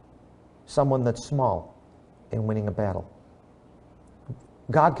someone that's small in winning a battle.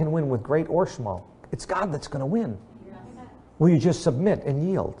 God can win with great or small. It's God that's going to win. Will you just submit and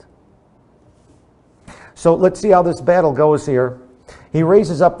yield? So let's see how this battle goes here. He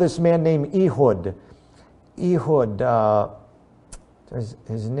raises up this man named Ehud. Ehud,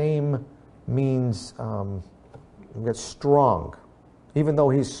 his name means strong. Even though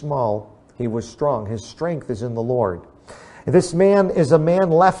he's small, he was strong. His strength is in the Lord. This man is a man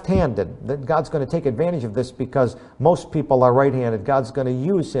left-handed. God's going to take advantage of this because most people are right-handed. God's going to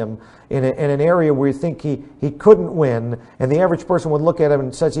use him in an area where you think he couldn't win, and the average person would look at him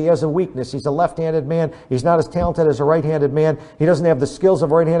and says he has a weakness. He's a left-handed man. He's not as talented as a right-handed man. He doesn't have the skills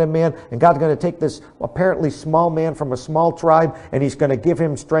of a right-handed man, and God's going to take this apparently small man from a small tribe, and He's going to give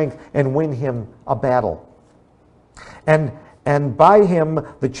him strength and win him a battle. And by him,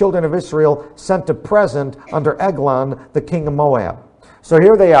 the children of Israel sent a present under Eglon, the king of Moab. So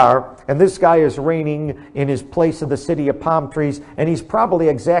here they are, and this guy is reigning in his place of the city of palm trees, and he's probably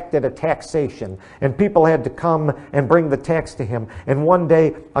exacted a taxation. And people had to come and bring the tax to him. And one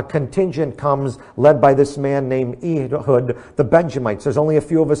day, a contingent comes led by this man named Ehud, the Benjamites. There's only a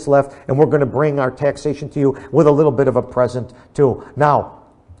few of us left, and we're going to bring our taxation to you with a little bit of a present too. Now,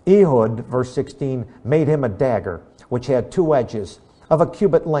 Ehud, verse 16, made him a dagger, which had 2 edges of a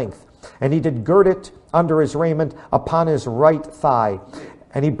cubit length. And he did gird it under his raiment upon his right thigh.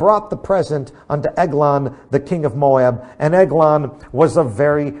 And he brought the present unto Eglon, the king of Moab. And Eglon was a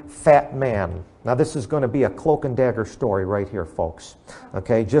very fat man. Now this is going to be a cloak and dagger story right here, folks.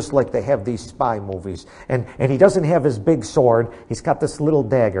 Okay, just like they have these spy movies. And he doesn't have his big sword. He's got this little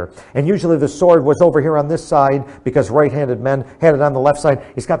dagger. And usually the sword was over here on this side because right-handed men had it on the left side.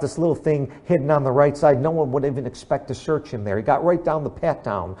 He's got this little thing hidden on the right side. No one would even expect to search him there. He got right down the pat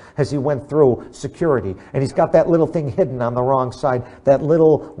down as he went through security. And he's got that little thing hidden on the wrong side, that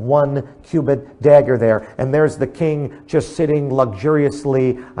little 1 cubit dagger there. And there's the king just sitting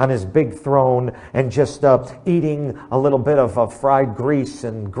luxuriously on his big throne and just eating a little bit of fried grease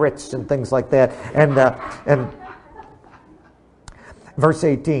and grits and things like that. And verse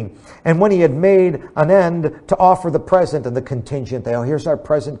 18, and when he had made an end to offer the present and the contingent, here's our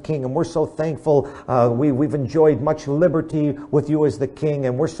present king, and we're so thankful. We've enjoyed much liberty with you as the king,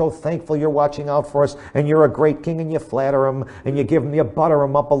 and we're so thankful you're watching out for us, and you're a great king, and you flatter him, and you butter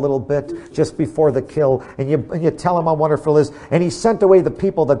him up a little bit just before the kill, and you tell him how wonderful it is. And he sent away the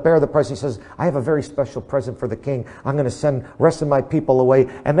people that bear the present. He says, I have a very special present for the king. I'm going to send the rest of my people away.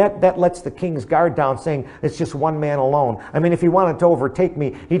 And that lets the king's guard down, saying it's just one man alone. I mean, if he wanted to overtake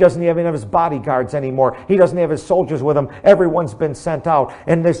me, he doesn't even have his bodyguards anymore. He doesn't have his soldiers with him. Everyone's been sent out,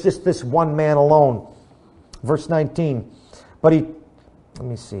 and there's just this one man alone. Verse 19, but he, let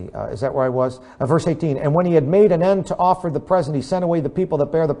me see, is that where I was? Verse 18, and when he had made an end to offer the present, he sent away the people that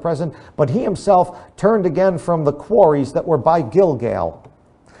bear the present, but he himself turned again from the quarries that were by Gilgal.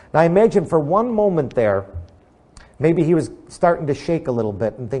 Now I imagine for one moment there, maybe he was starting to shake a little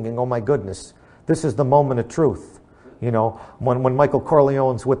bit and thinking, oh my goodness, this is the moment of truth. You know, when Michael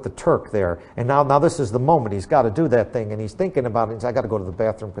Corleone's with the Turk there, and now this is the moment. He's got to do that thing, and he's thinking about it. He says, I got to go to the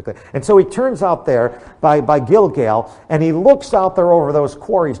bathroom quickly. And so he turns out there by Gilgal, and he looks out there over those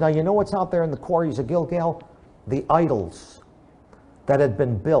quarries. Now, you know what's out there in the quarries of Gilgal? The idols that had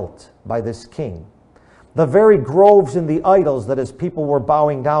been built by this king. The very groves and the idols that his people were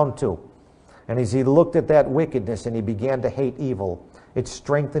bowing down to. And as he looked at that wickedness and he began to hate evil, it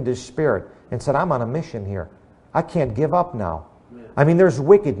strengthened his spirit and said, I'm on a mission here. I can't give up now. I mean, there's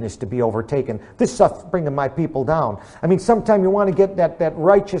wickedness to be overtaken. This stuff's bringing my people down. I mean, sometimes you want to get that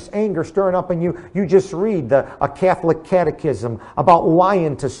righteous anger stirring up in you. You just read a Catholic catechism about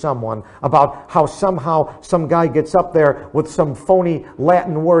lying to someone, about how somehow some guy gets up there with some phony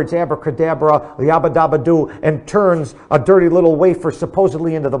Latin words, abracadabra, yabba-dabba-doo, and turns a dirty little wafer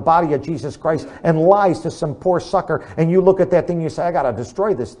supposedly into the body of Jesus Christ and lies to some poor sucker. And you look at that thing and you say, I got to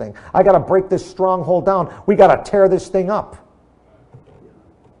destroy this thing. I got to break this stronghold down. We got to tear this thing up.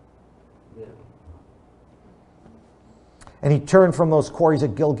 And he turned from those quarries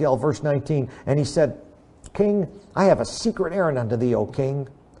at Gilgal, verse 19, and he said, King, I have a secret errand unto thee, O king.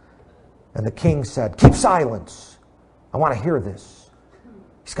 And the king said, keep silence. I want to hear this.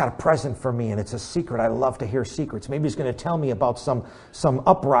 He's got a present for me, and it's a secret. I love to hear secrets. Maybe he's going to tell me about some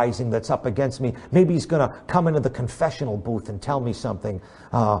uprising that's up against me. Maybe he's going to come into the confessional booth and tell me something.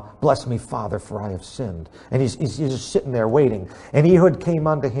 Bless me, Father, for I have sinned. And he's just sitting there waiting. And Ehud came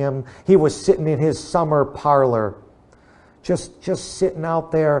unto him. He was sitting in his summer parlor, just sitting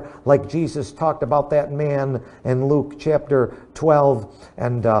out there like Jesus talked about that man in Luke chapter 12.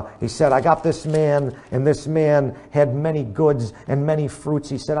 And he said, I got this man, and this man had many goods and many fruits.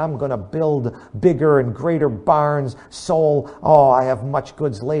 He said, I'm going to build bigger and greater barns. Soul, I have much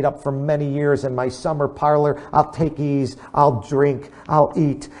goods laid up for many years in my summer parlor. I'll take ease, I'll drink, I'll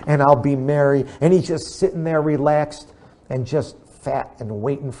eat, and I'll be merry. And he's just sitting there relaxed and just fat and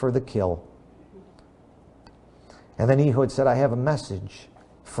waiting for the kill. And then Ehud said, I have a message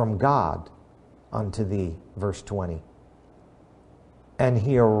from God unto thee, verse 20. And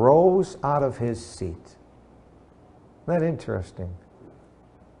he arose out of his seat. Isn't that interesting?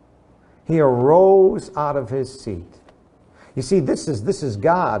 He arose out of his seat. You see, this is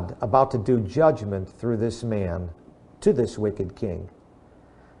God about to do judgment through this man to this wicked king.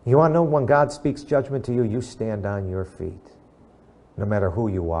 You want to know when God speaks judgment to you, you stand on your feet, no matter who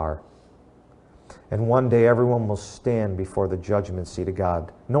you are. And one day everyone will stand before the judgment seat of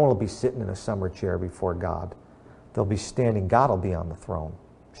God. No one will be sitting in a summer chair before God. They'll be standing. God will be on the throne.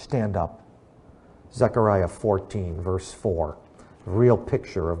 Stand up. Zechariah 14, verse 4. Real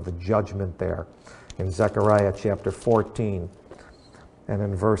picture of the judgment there. In Zechariah chapter 14 and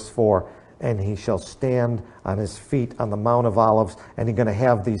in verse 4. And he shall stand on his feet on the Mount of Olives, and he's going to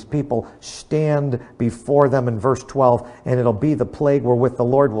have these people stand before them in verse 12, and it'll be the plague wherewith the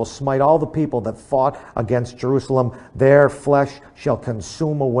Lord will smite all the people that fought against Jerusalem. Their flesh shall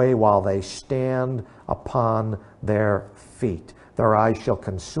consume away while they stand upon their feet. Their eyes shall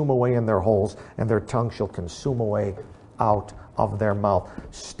consume away in their holes, and their tongue shall consume away out of their mouth.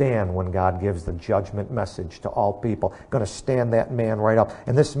 Stand when God gives the judgment message to all people. Going to stand that man right up.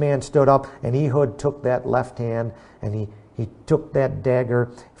 And this man stood up, and Ehud took that left hand, and he took that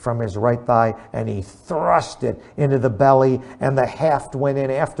dagger from his right thigh, and he thrust it into the belly, and the haft went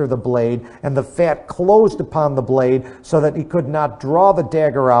in after the blade, and the fat closed upon the blade so that he could not draw the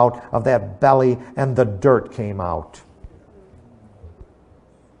dagger out of that belly, and the dirt came out.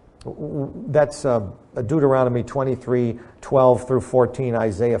 That's Deuteronomy 23, 12 through 14,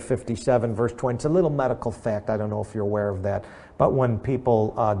 Isaiah 57, verse 20. It's a little medical fact. I don't know if you're aware of that. But when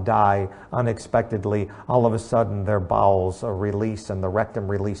people die unexpectedly, all of a sudden their bowels release and the rectum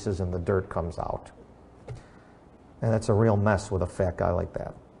releases and the dirt comes out. And that's a real mess with a fat guy like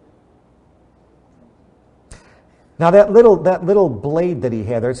that. Now that little blade that he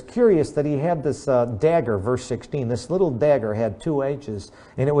had, it's curious that he had this dagger, verse 16. This little dagger had 2 edges,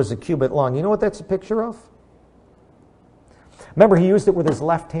 and it was a cubit long. You know what that's a picture of? Remember, he used it with his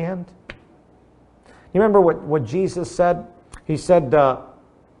left hand? You remember what Jesus said? He said,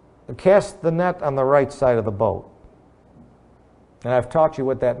 cast the net on the right side of the boat. And I've taught you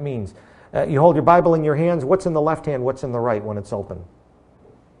what that means. You hold your Bible in your hands. What's in the left hand? What's in the right when it's open?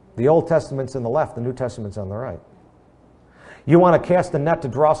 The Old Testament's in the left. The New Testament's on the right. You want to cast a net to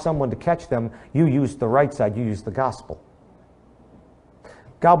draw someone to catch them, you use the right side, you use the gospel.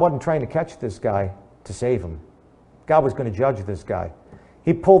 God wasn't trying to catch this guy to save him. God was going to judge this guy.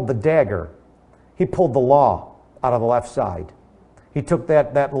 He pulled the dagger. He pulled the law out of the left side. He took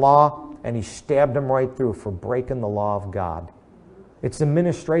that law and he stabbed him right through for breaking the law of God. It's a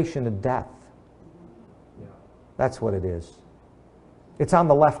ministration of death. That's what it is. It's on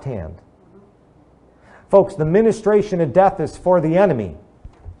the left hand. Folks, the ministration of death is for the enemy.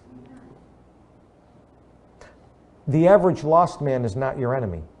 The average lost man is not your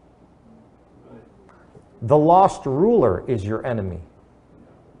enemy. The lost ruler is your enemy.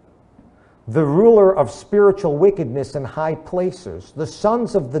 The ruler of spiritual wickedness in high places. The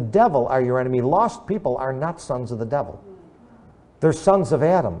sons of the devil are your enemy. Lost people are not sons of the devil. They're sons of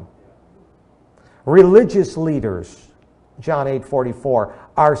Adam. Religious leaders, John 8:44,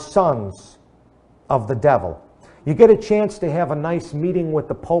 are sons of the devil. You get a chance to have a nice meeting with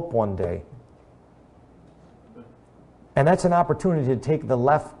the Pope one day. And that's an opportunity to take the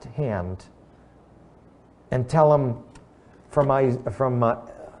left hand and tell him from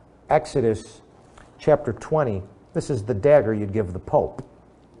Exodus chapter 20, this is the dagger you'd give the Pope.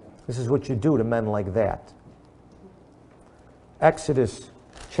 This is what you do to men like that. Exodus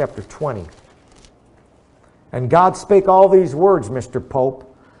chapter 20. And God spake all these words, Mr.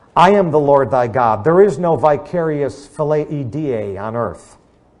 Pope. I am the Lord thy God. There is no vicarious philei die on earth.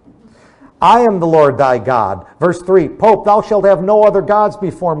 I am the Lord thy God. Verse 3, Pope, thou shalt have no other gods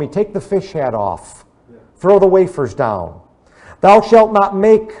before me. Take the fish hat off. Throw the wafers down. Thou shalt not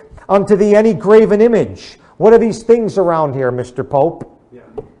make unto thee any graven image. What are these things around here, Mr. Pope?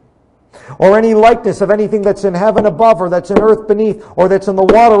 Or any likeness of anything that's in heaven above, or that's in earth beneath, or that's in the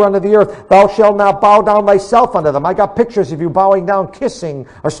water under the earth. Thou shalt not bow down thyself unto them. I got pictures of you bowing down, kissing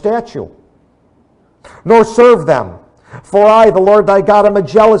a statue. Nor serve them. For I, the Lord thy God, am a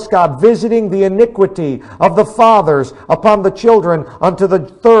jealous God, visiting the iniquity of the fathers upon the children unto the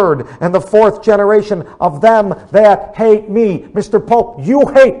third and the fourth generation of them that hate me. Mr. Pope, you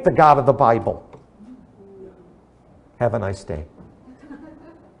hate the God of the Bible. Have a nice day.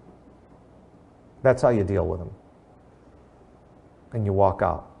 That's how you deal with them. And you walk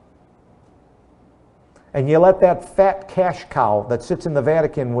out. And you let that fat cash cow that sits in the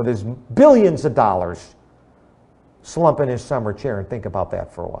Vatican with his billions of dollars slump in his summer chair and think about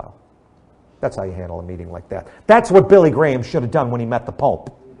that for a while. That's how you handle a meeting like that. That's what Billy Graham should have done when he met the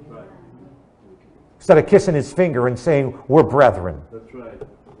Pope. Right. Instead of kissing his finger and saying, we're brethren. That's right.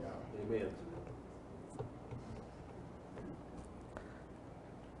 Yeah. Amen.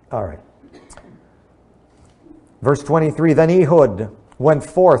 All right. Verse 23, then Ehud went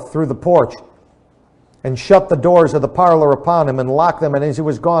forth through the porch and shut the doors of the parlor upon him and locked them. And as he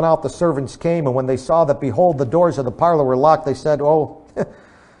was gone out, the servants came. And when they saw that, behold, the doors of the parlor were locked, they said, oh,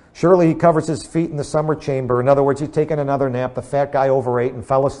 surely he covers his feet in the summer chamber. In other words, he's taken another nap. The fat guy overate and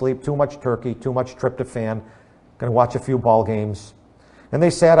fell asleep. Too much turkey, too much tryptophan. Going to watch a few ball games. And they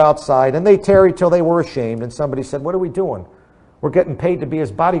sat outside, and they tarried till they were ashamed. And somebody said, what are we doing? We're getting paid to be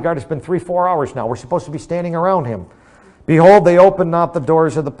his bodyguard. It's been 3-4 hours now. We're supposed to be standing around him. Behold, they opened not the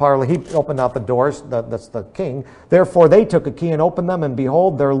doors of the parlor. He opened not the doors. That's the king. Therefore they took a key and opened them, and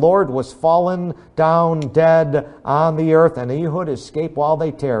behold, their Lord was fallen down dead on the earth. And Ehud escaped while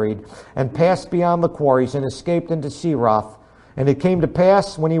they tarried, and passed beyond the quarries, and escaped into Seroth. And it came to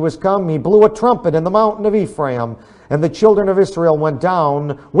pass, when he was come, he blew a trumpet in the mountain of Ephraim, and the children of Israel went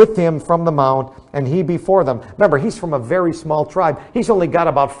down with him from the mount, and he before them. Remember, he's from a very small tribe. He's only got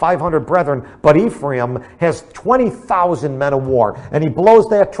about 500 brethren, but Ephraim has 20,000 men of war. And he blows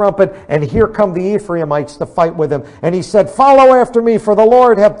that trumpet, and here come the Ephraimites to fight with him. And he said, follow after me, for the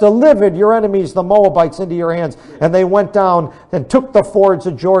Lord hath delivered your enemies, the Moabites, into your hands. And they went down and took the fords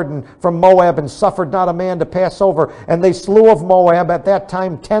of Jordan from Moab, and suffered not a man to pass over. And they slew of Moab at that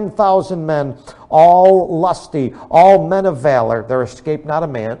time 10,000 men, all lusty, all men of valor. There escaped not a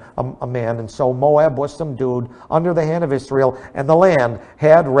man. And so Moab was subdued under the hand of Israel, and the land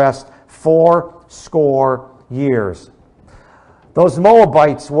had rest 80 years. Those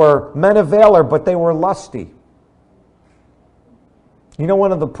Moabites were men of valor, but they were lusty. You know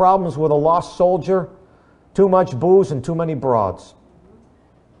one of the problems with a lost soldier? Too much booze and too many broads.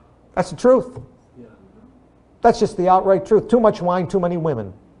 That's the truth. That's just the outright truth. Too much wine, too many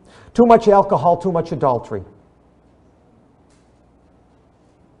women. Too much alcohol, too much adultery.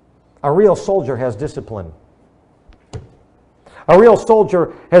 A real soldier has discipline. A real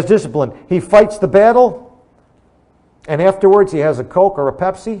soldier has discipline. He fights the battle, and afterwards he has a Coke or a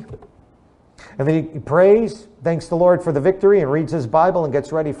Pepsi, and then he prays, thanks the Lord for the victory, and reads his Bible and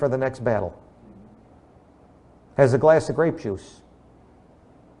gets ready for the next battle. Has a glass of grape juice.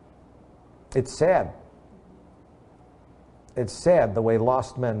 It's sad. It's sad the way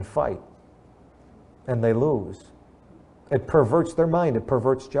lost men fight, and they lose. It perverts their mind. It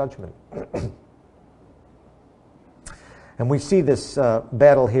perverts judgment. And we see this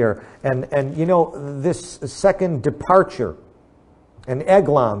battle here. And you know, this second departure, and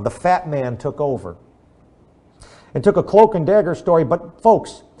Eglon, the fat man, took over. It took a cloak and dagger story, but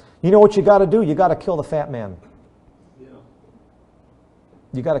folks, you know what you got to do? You got to kill the fat man. Yeah.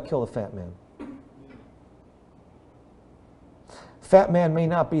 You got to kill the fat man. Fat man may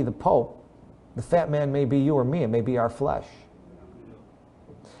not be the Pope. The fat man may be you or me. It may be our flesh.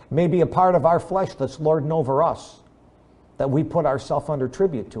 It may be a part of our flesh that's lording over us, that we put ourselves under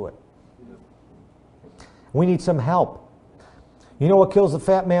tribute to it. We need some help. You know what kills the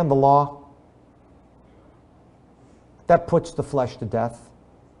fat man? The law. That puts the flesh to death.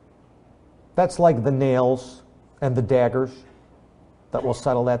 That's like the nails and the daggers that will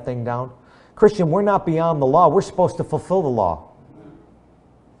settle that thing down. Christian, we're not beyond the law. We're supposed to fulfill the law.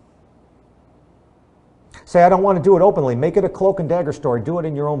 Say, I don't want to do it openly. Make it a cloak and dagger story. Do it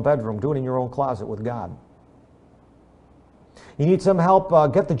in your own bedroom. Do it in your own closet with God. You need some help?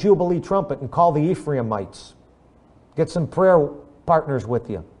 Get the Jubilee trumpet and call the Ephraimites. Get some prayer partners with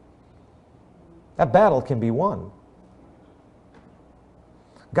you. That battle can be won.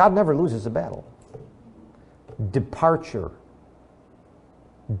 God never loses a battle. Departure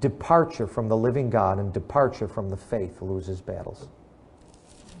from the living God and departure from the faith loses battles.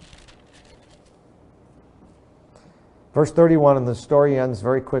 Verse 31, and the story ends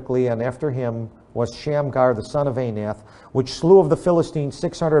very quickly, and after him was Shamgar, the son of Anath, which slew of the Philistines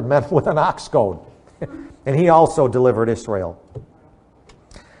 600 men with an ox goad. And he also delivered Israel.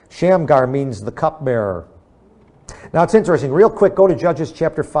 Shamgar means the cupbearer. Now it's interesting. Real quick, go to Judges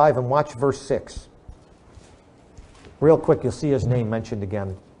chapter 5 and watch verse 6. Real quick, you'll see his name mentioned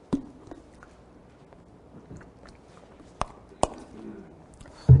again.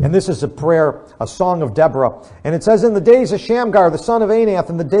 And this is a prayer, a song of Deborah. And it says, in the days of Shamgar, the son of Anath,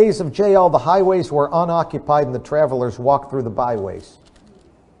 in the days of Jael, the highways were unoccupied and the travelers walked through the byways.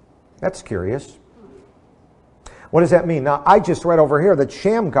 That's curious. What does that mean? Now, I just read over here that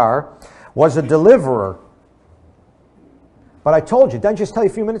Shamgar was a deliverer. But I told you, didn't I just tell you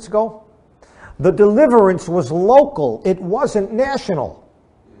a few minutes ago? The deliverance was local. It wasn't national.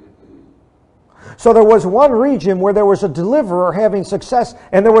 So there was one region where there was a deliverer having success,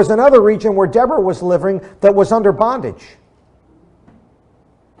 and there was another region where Deborah was living that was under bondage.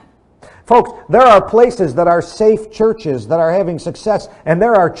 Folks, there are places that are safe churches that are having success, and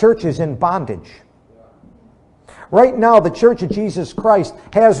there are churches in bondage. Right now, the Church of Jesus Christ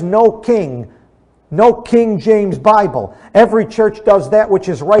has no king, no King James Bible. Every church does that which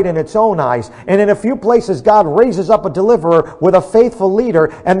is right in its own eyes. And in a few places, God raises up a deliverer with a faithful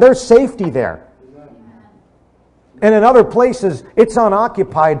leader, and there's safety there. And in other places, it's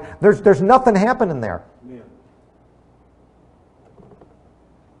unoccupied. There's nothing happening there.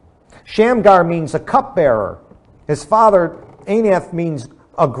 Shamgar means a cupbearer. His father, Anath, means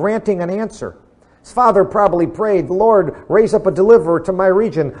a granting an answer. His father probably prayed, Lord, raise up a deliverer to my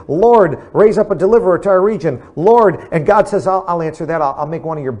region. Lord, raise up a deliverer to our region. Lord, and God says, I'll answer that. I'll make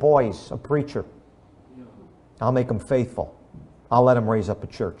one of your boys a preacher. I'll make him faithful. I'll let him raise up a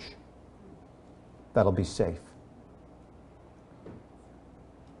church. That'll be safe.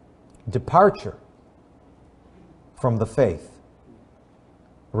 Departure from the faith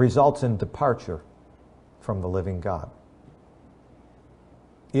results in departure from the living God.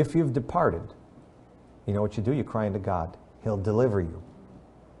 If you've departed, you know what you do? You cry unto God. He'll deliver you.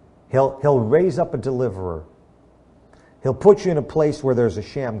 He'll raise up a deliverer. He'll put you in a place where there's a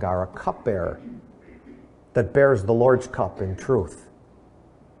Shamgar, a cupbearer, that bears the Lord's cup in truth.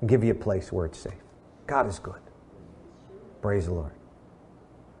 And give you a place where it's safe. God is good. Praise the Lord.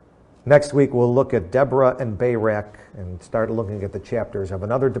 Next week we'll look at Deborah and Barak and start looking at the chapters of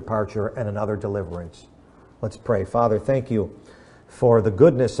another departure and another deliverance. Let's pray. Father, thank you for the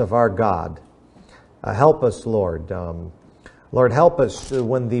goodness of our God. Help us, Lord. Lord, help us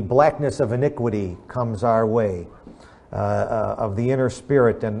when the blackness of iniquity comes our way, of the inner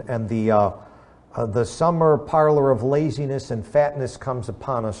spirit, and the summer parlor of laziness and fatness comes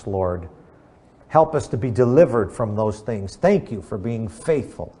upon us, Lord. Help us to be delivered from those things. Thank you for being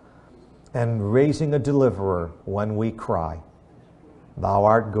faithful and raising a deliverer when we cry. Thou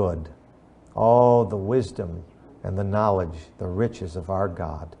art good. Oh, the wisdom and the knowledge, the riches of our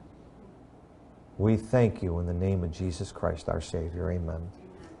God. We thank you in the name of Jesus Christ, our Savior. Amen.